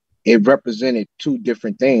it represented two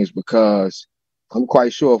different things, because I'm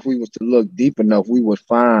quite sure if we was to look deep enough, we would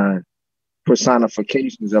find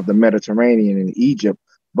personifications of the Mediterranean in Egypt,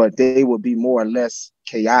 but they would be more or less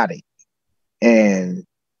chaotic and,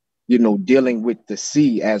 dealing with the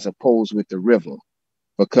sea as opposed with the river,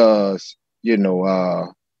 because, say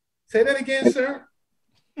that again, sir.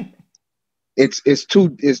 It's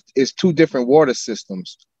two different water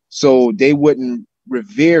systems, so they wouldn't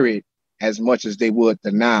revere it as much as they would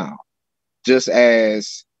the Nile. Just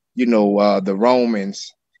as the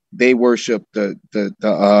Romans, they worship the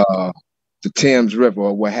Thames River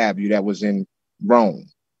or what have you, that was in Rome.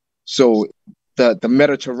 So the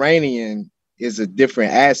Mediterranean is a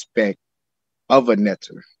different aspect of a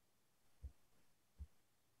netter.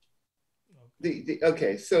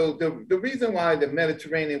 Okay, so the reason why the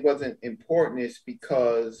Mediterranean wasn't important is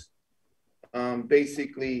because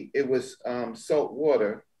basically it was salt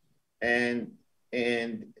water, and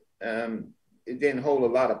it didn't hold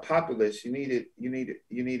a lot of populace. You needed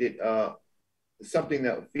something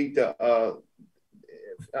that feed the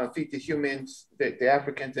humans, the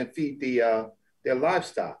Africans, and feed their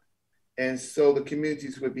livestock. And so the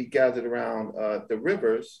communities would be gathered around the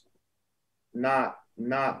rivers, not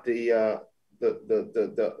the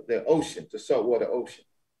ocean, the saltwater ocean.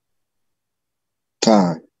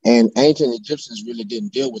 Time. And ancient Egyptians really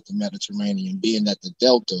didn't deal with the Mediterranean, being that the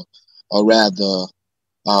Delta, or rather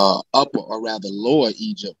upper or rather lower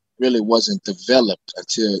Egypt, really wasn't developed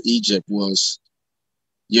until Egypt was,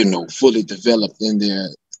 fully developed in their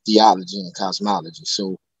theology and cosmology.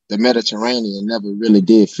 So the Mediterranean never really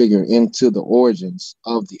did figure into the origins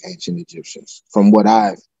of the ancient Egyptians, from what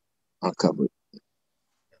I've uncovered.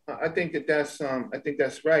 I think that's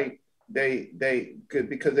right. They could,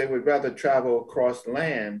 because they would rather travel across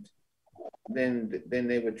land than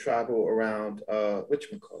they would travel around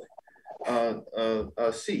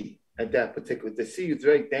sea. At that particular, the sea is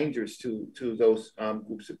very dangerous to those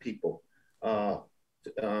groups of people.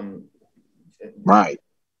 Right.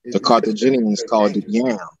 The Carthaginians called it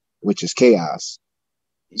Yam, which is chaos.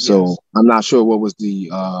 Yes. So I'm not sure what was the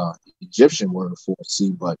Egyptian word for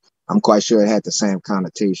sea, but I'm quite sure it had the same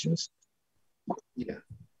connotations. Yeah.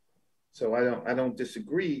 So I don't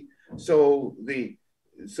disagree. So then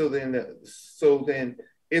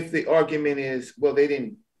if the argument is, well, they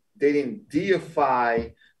didn't deify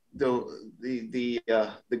the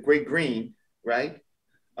great green, right?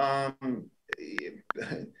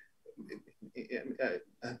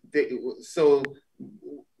 So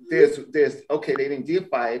there's okay, they didn't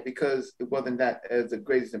deify it because it wasn't that as the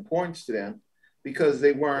greatest importance to them, because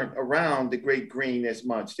they weren't around the great green as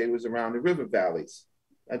much. They was around the river valleys.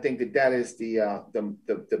 I think that is the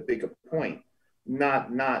bigger point,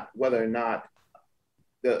 not whether or not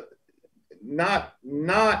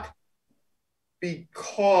not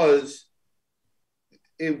because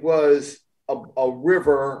it was a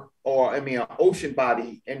river, or an ocean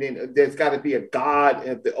body, and then there's got to be a god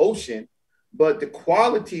of the ocean, but the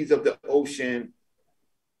qualities of the ocean,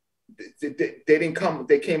 they didn't come.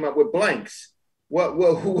 They came up with blanks.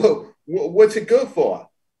 What's it good for,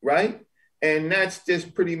 right? And that's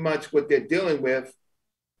just pretty much what they're dealing with.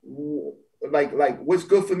 Like what's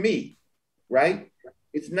good for me, right?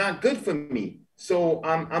 It's not good for me. So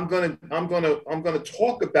I'm gonna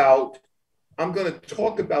talk about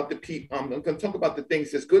the people. I'm going to talk about the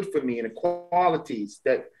things that's good for me and the qualities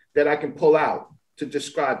that I can pull out to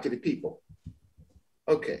describe to the people.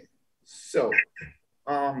 Okay, so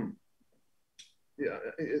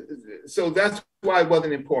so that's why it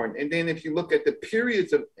wasn't important. And then if you look at the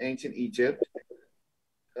periods of ancient Egypt,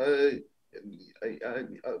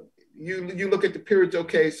 you look at the periods.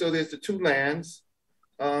 Okay, so there's the two lands.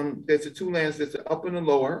 There's the upper and the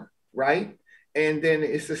lower, right? And then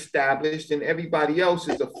it's established, and everybody else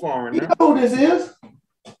is a foreigner. You know who this is?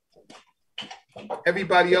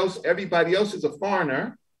 Everybody else is a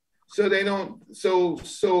foreigner. So they don't. So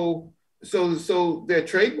they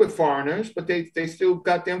trade with foreigners, but they still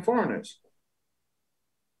got them foreigners,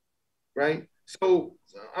 right? So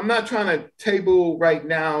I'm not trying to table right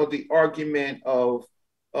now the argument of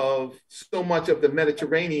so much of the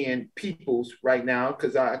Mediterranean peoples right now,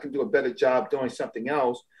 because I can do a better job doing something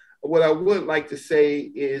else. What I would like to say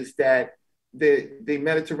is that the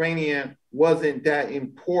Mediterranean wasn't that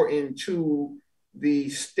important to the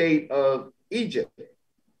state of Egypt.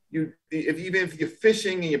 Even if you're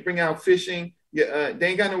fishing and you bring out fishing, they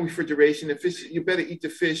ain't got no refrigeration. The fish, you better eat the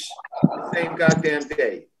fish the same goddamn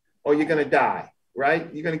day, or you're gonna die,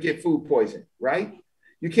 right? You're gonna get food poison, right?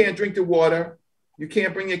 You can't drink the water. You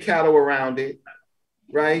can't bring your cattle around it,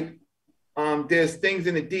 right? There's things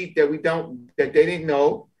in the deep that they didn't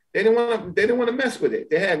know. They didn't want to mess with it.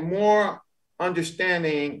 They had more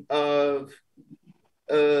understanding of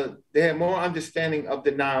the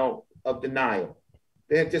Nile.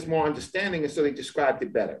 They had just more understanding, and so they described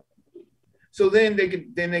it better. So then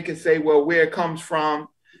they can say, well, where it comes from,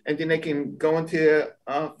 and then they can go into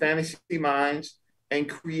fantasy minds and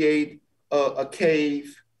create a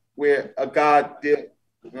cave where a god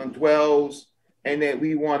dwells, and that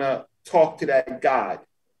we want to talk to that god.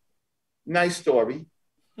 Nice story.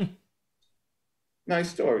 Nice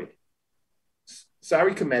story.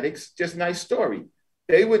 Sorry, Comedics, just nice story.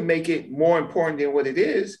 They would make it more important than what it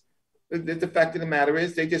is. The fact of the matter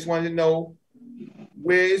is, they just wanted to know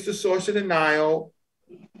where is the source of the Nile,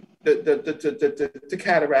 the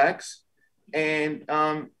cataracts, and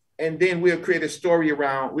then we'll create a story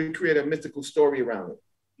around. We create a mystical story around it.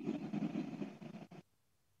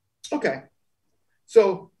 Okay,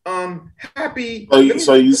 so happy.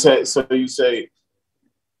 So you say.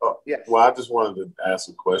 Oh, yes. Well, I just wanted to ask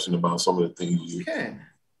a question about some of the things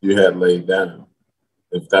you had laid down,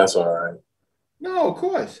 if that's all right. No, of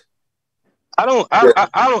course.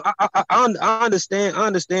 I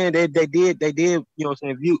understand that they did, you know what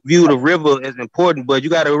I'm saying, view the river as important, but you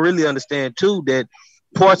got to really understand too that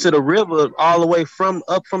parts of the river all the way from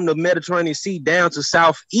the Mediterranean Sea down to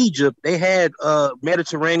South Egypt, they had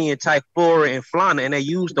Mediterranean type flora and fauna, and they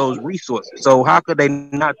used those resources. So how could they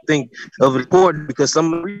not think of it important? Because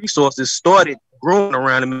some of the resources started growing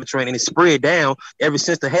around the Mediterranean and spread down ever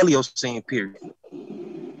since the Heliocene period.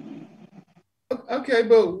 Okay,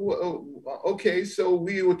 but okay, so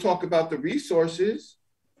we will talk about the resources.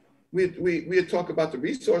 We talk about the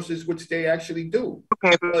resources, which they actually do.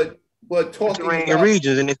 Okay, but talking about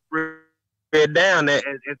regions and it's spread down as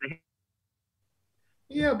the.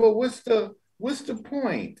 Yeah, but what's the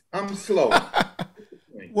point? I'm slow.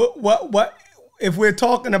 What? If we're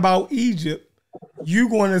talking about Egypt, you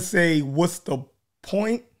going to say what's the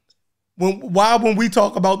point? When we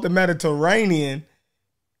talk about the Mediterranean,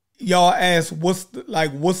 y'all ask what's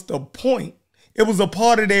the point? It was a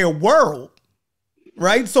part of their world,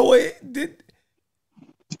 right? So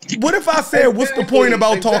what if I said what's the point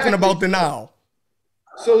about talking about the Nile?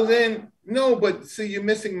 So then no, but see, you're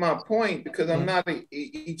missing my point because I'm not an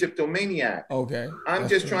Egyptomaniac. Okay, I'm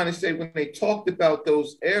just trying to say when they talked about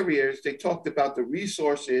those areas, they talked about the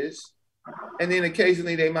resources, and then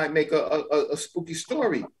occasionally they might make a spooky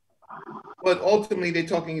story, but ultimately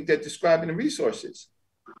they're describing the resources.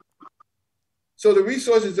 So the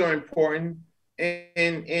resources are important,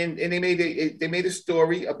 and they made a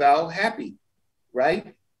story about Happy,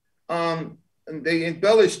 right? And they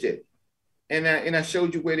embellished it, and I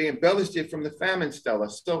showed you where they embellished it from the famine Stella.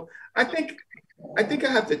 So I think I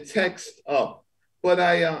have to text up, but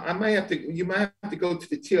I might have to. You might have to go to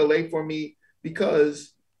the TLA for me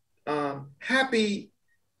because Happy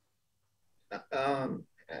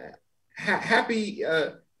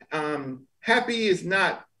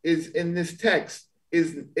is in this text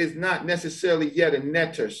is not necessarily yet a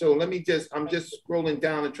netter. So I'm just scrolling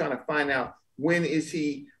down and trying to find out when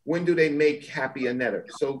do they make Happy a netter?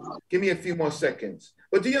 So give me a few more seconds.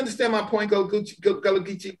 But do you understand my point,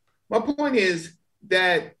 Gullah-Geechee? My point is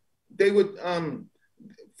that they would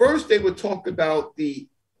first they would talk about the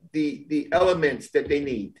elements that they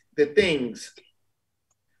need, the things,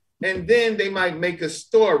 and then they might make a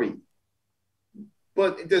story.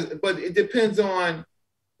 But it depends on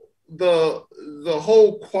the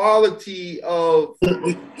whole quality of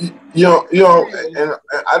and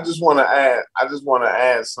I just want to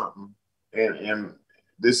add something, and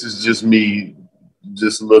this is just me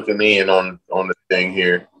just looking in on the thing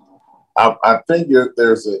here. I think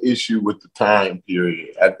there's an issue with the time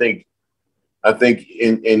period. I think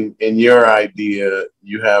in your idea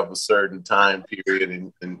you have a certain time period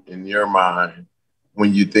in your mind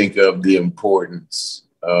when you think of the importance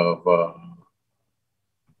of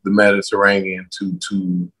the Mediterranean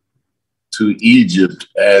to Egypt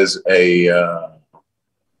as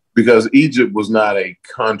because Egypt was not a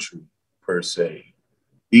country per se.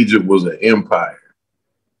 Egypt was an empire.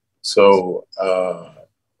 So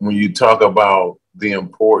when you talk about the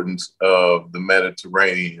importance of the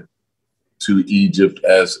Mediterranean to Egypt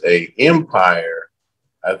as an empire,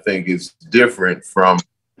 I think it's different from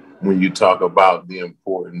when you talk about the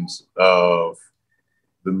importance of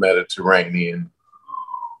the Mediterranean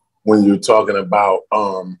when you're talking about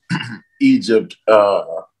Egypt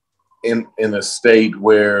in a state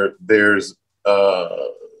where there's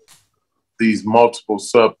these multiple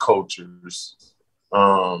subcultures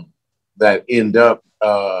that end up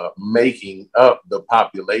making up the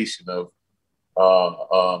population of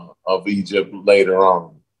Egypt later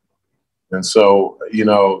on. And so,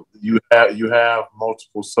 you have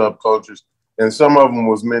multiple subcultures. And some of them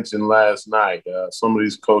was mentioned last night. Some of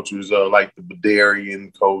these cultures like the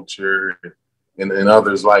Badarian culture and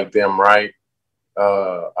others like them, right?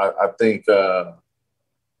 I think, the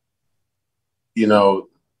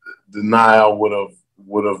Nile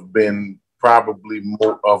would have been probably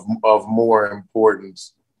more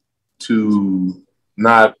importance to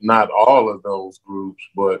not all of those groups,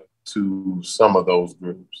 but to some of those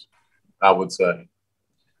groups, I would say.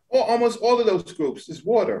 Well, almost all of those groups is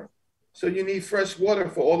water. So you need fresh water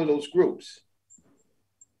for all of those groups.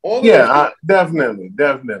 Definitely.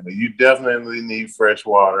 You definitely need fresh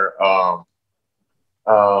water. I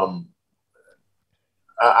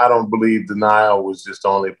don't believe the Nile was just the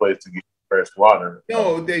only place to get fresh water.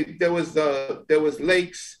 No, there was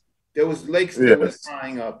lakes. There was lakes Yes. that was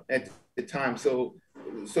drying up at the time. So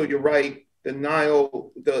you're right. The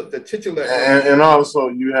Nile, the titular, and also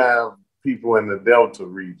you have people in the Delta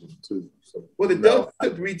region too. So, well, the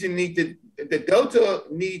Delta region needs. I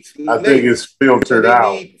think it's filtered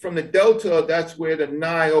out. From the Delta, that's where the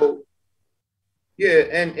Nile. Yeah,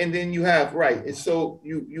 and then you have right, and so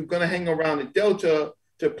you're gonna hang around the Delta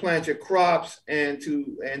to plant your crops and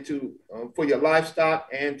to for your livestock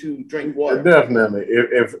and to drink water. Definitely,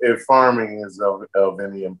 if farming is of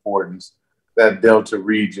any importance, that Delta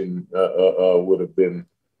region would have been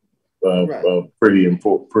Right. pretty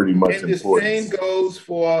important, pretty much And important.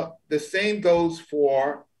 the same goes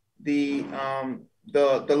for the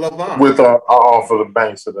Levant. With off of the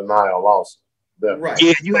banks of the Nile also. Definitely. Right.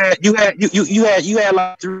 Yeah, you had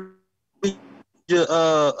like three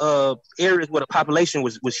areas where the population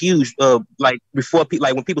was huge. Like before,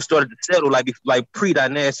 like when people started to settle, like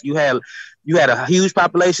pre-dynastic, you had a huge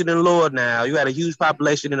population in the Lower Nile. You had a huge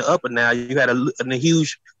population in the Upper Nile. You had a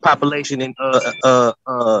huge population in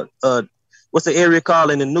what's the area called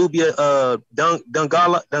in the Nubia,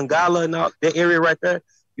 Dungala, and all that area right there.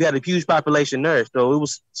 You had a huge population there, so it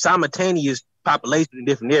was simultaneous population in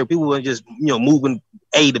different areas. People weren't just moving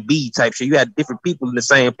A to B type shit. You had different people in the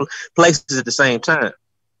same places at the same time.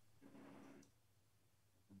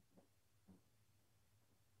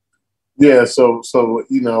 Yeah, so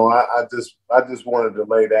I just wanted to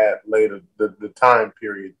lay the time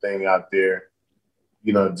period thing out there,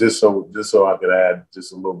 just so I could add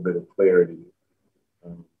just a little bit of clarity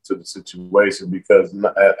to the situation, because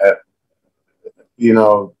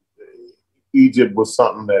Egypt was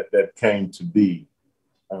something that came to be.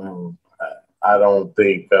 I don't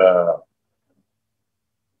think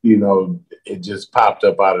it just popped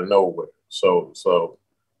up out of nowhere. So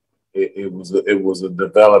it was a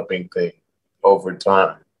developing thing over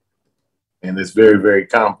time, and it's very, very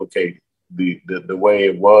complicated the way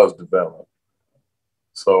it was developed.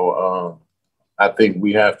 So I think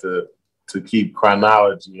we have to keep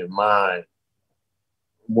chronology in mind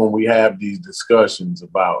when we have these discussions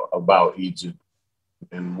about Egypt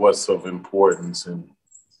and what's of importance and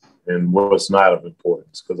what's not of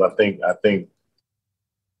importance. Because I think.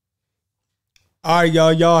 All right,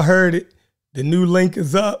 y'all heard it. The new link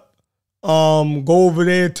is up. Go over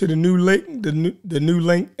there to the new link, the new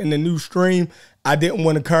link and the new stream. I didn't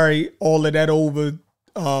want to carry all of that over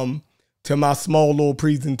to my small little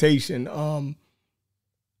presentation.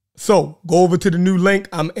 So go over to the new link.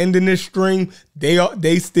 I'm ending this stream.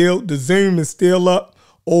 The Zoom is still up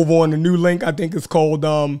over on the new link. I think it's called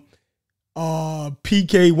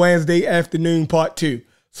PK Wednesday Afternoon Part 2.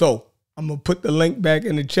 So I'm gonna put the link back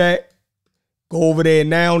in the chat. Go over there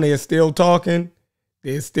now. They're still talking.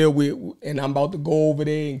 They're still and I'm about to go over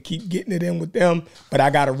there and keep getting it in with them. But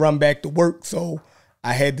I gotta run back to work, so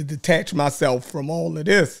I had to detach myself from all of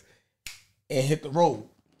this and hit the road.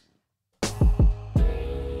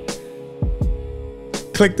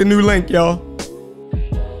 Click the new link, y'all.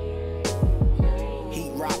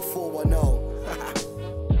 Heat Rock 410.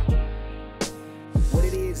 What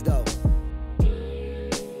it is, though.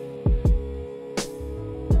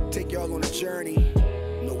 Take y'all on a journey.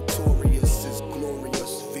 Notorious is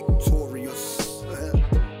glorious, victorious.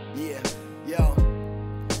 Yeah, yo.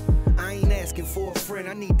 I ain't asking for a friend,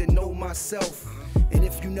 I need to know myself. And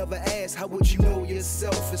if you never ask, how would you know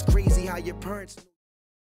yourself? It's crazy how your parents...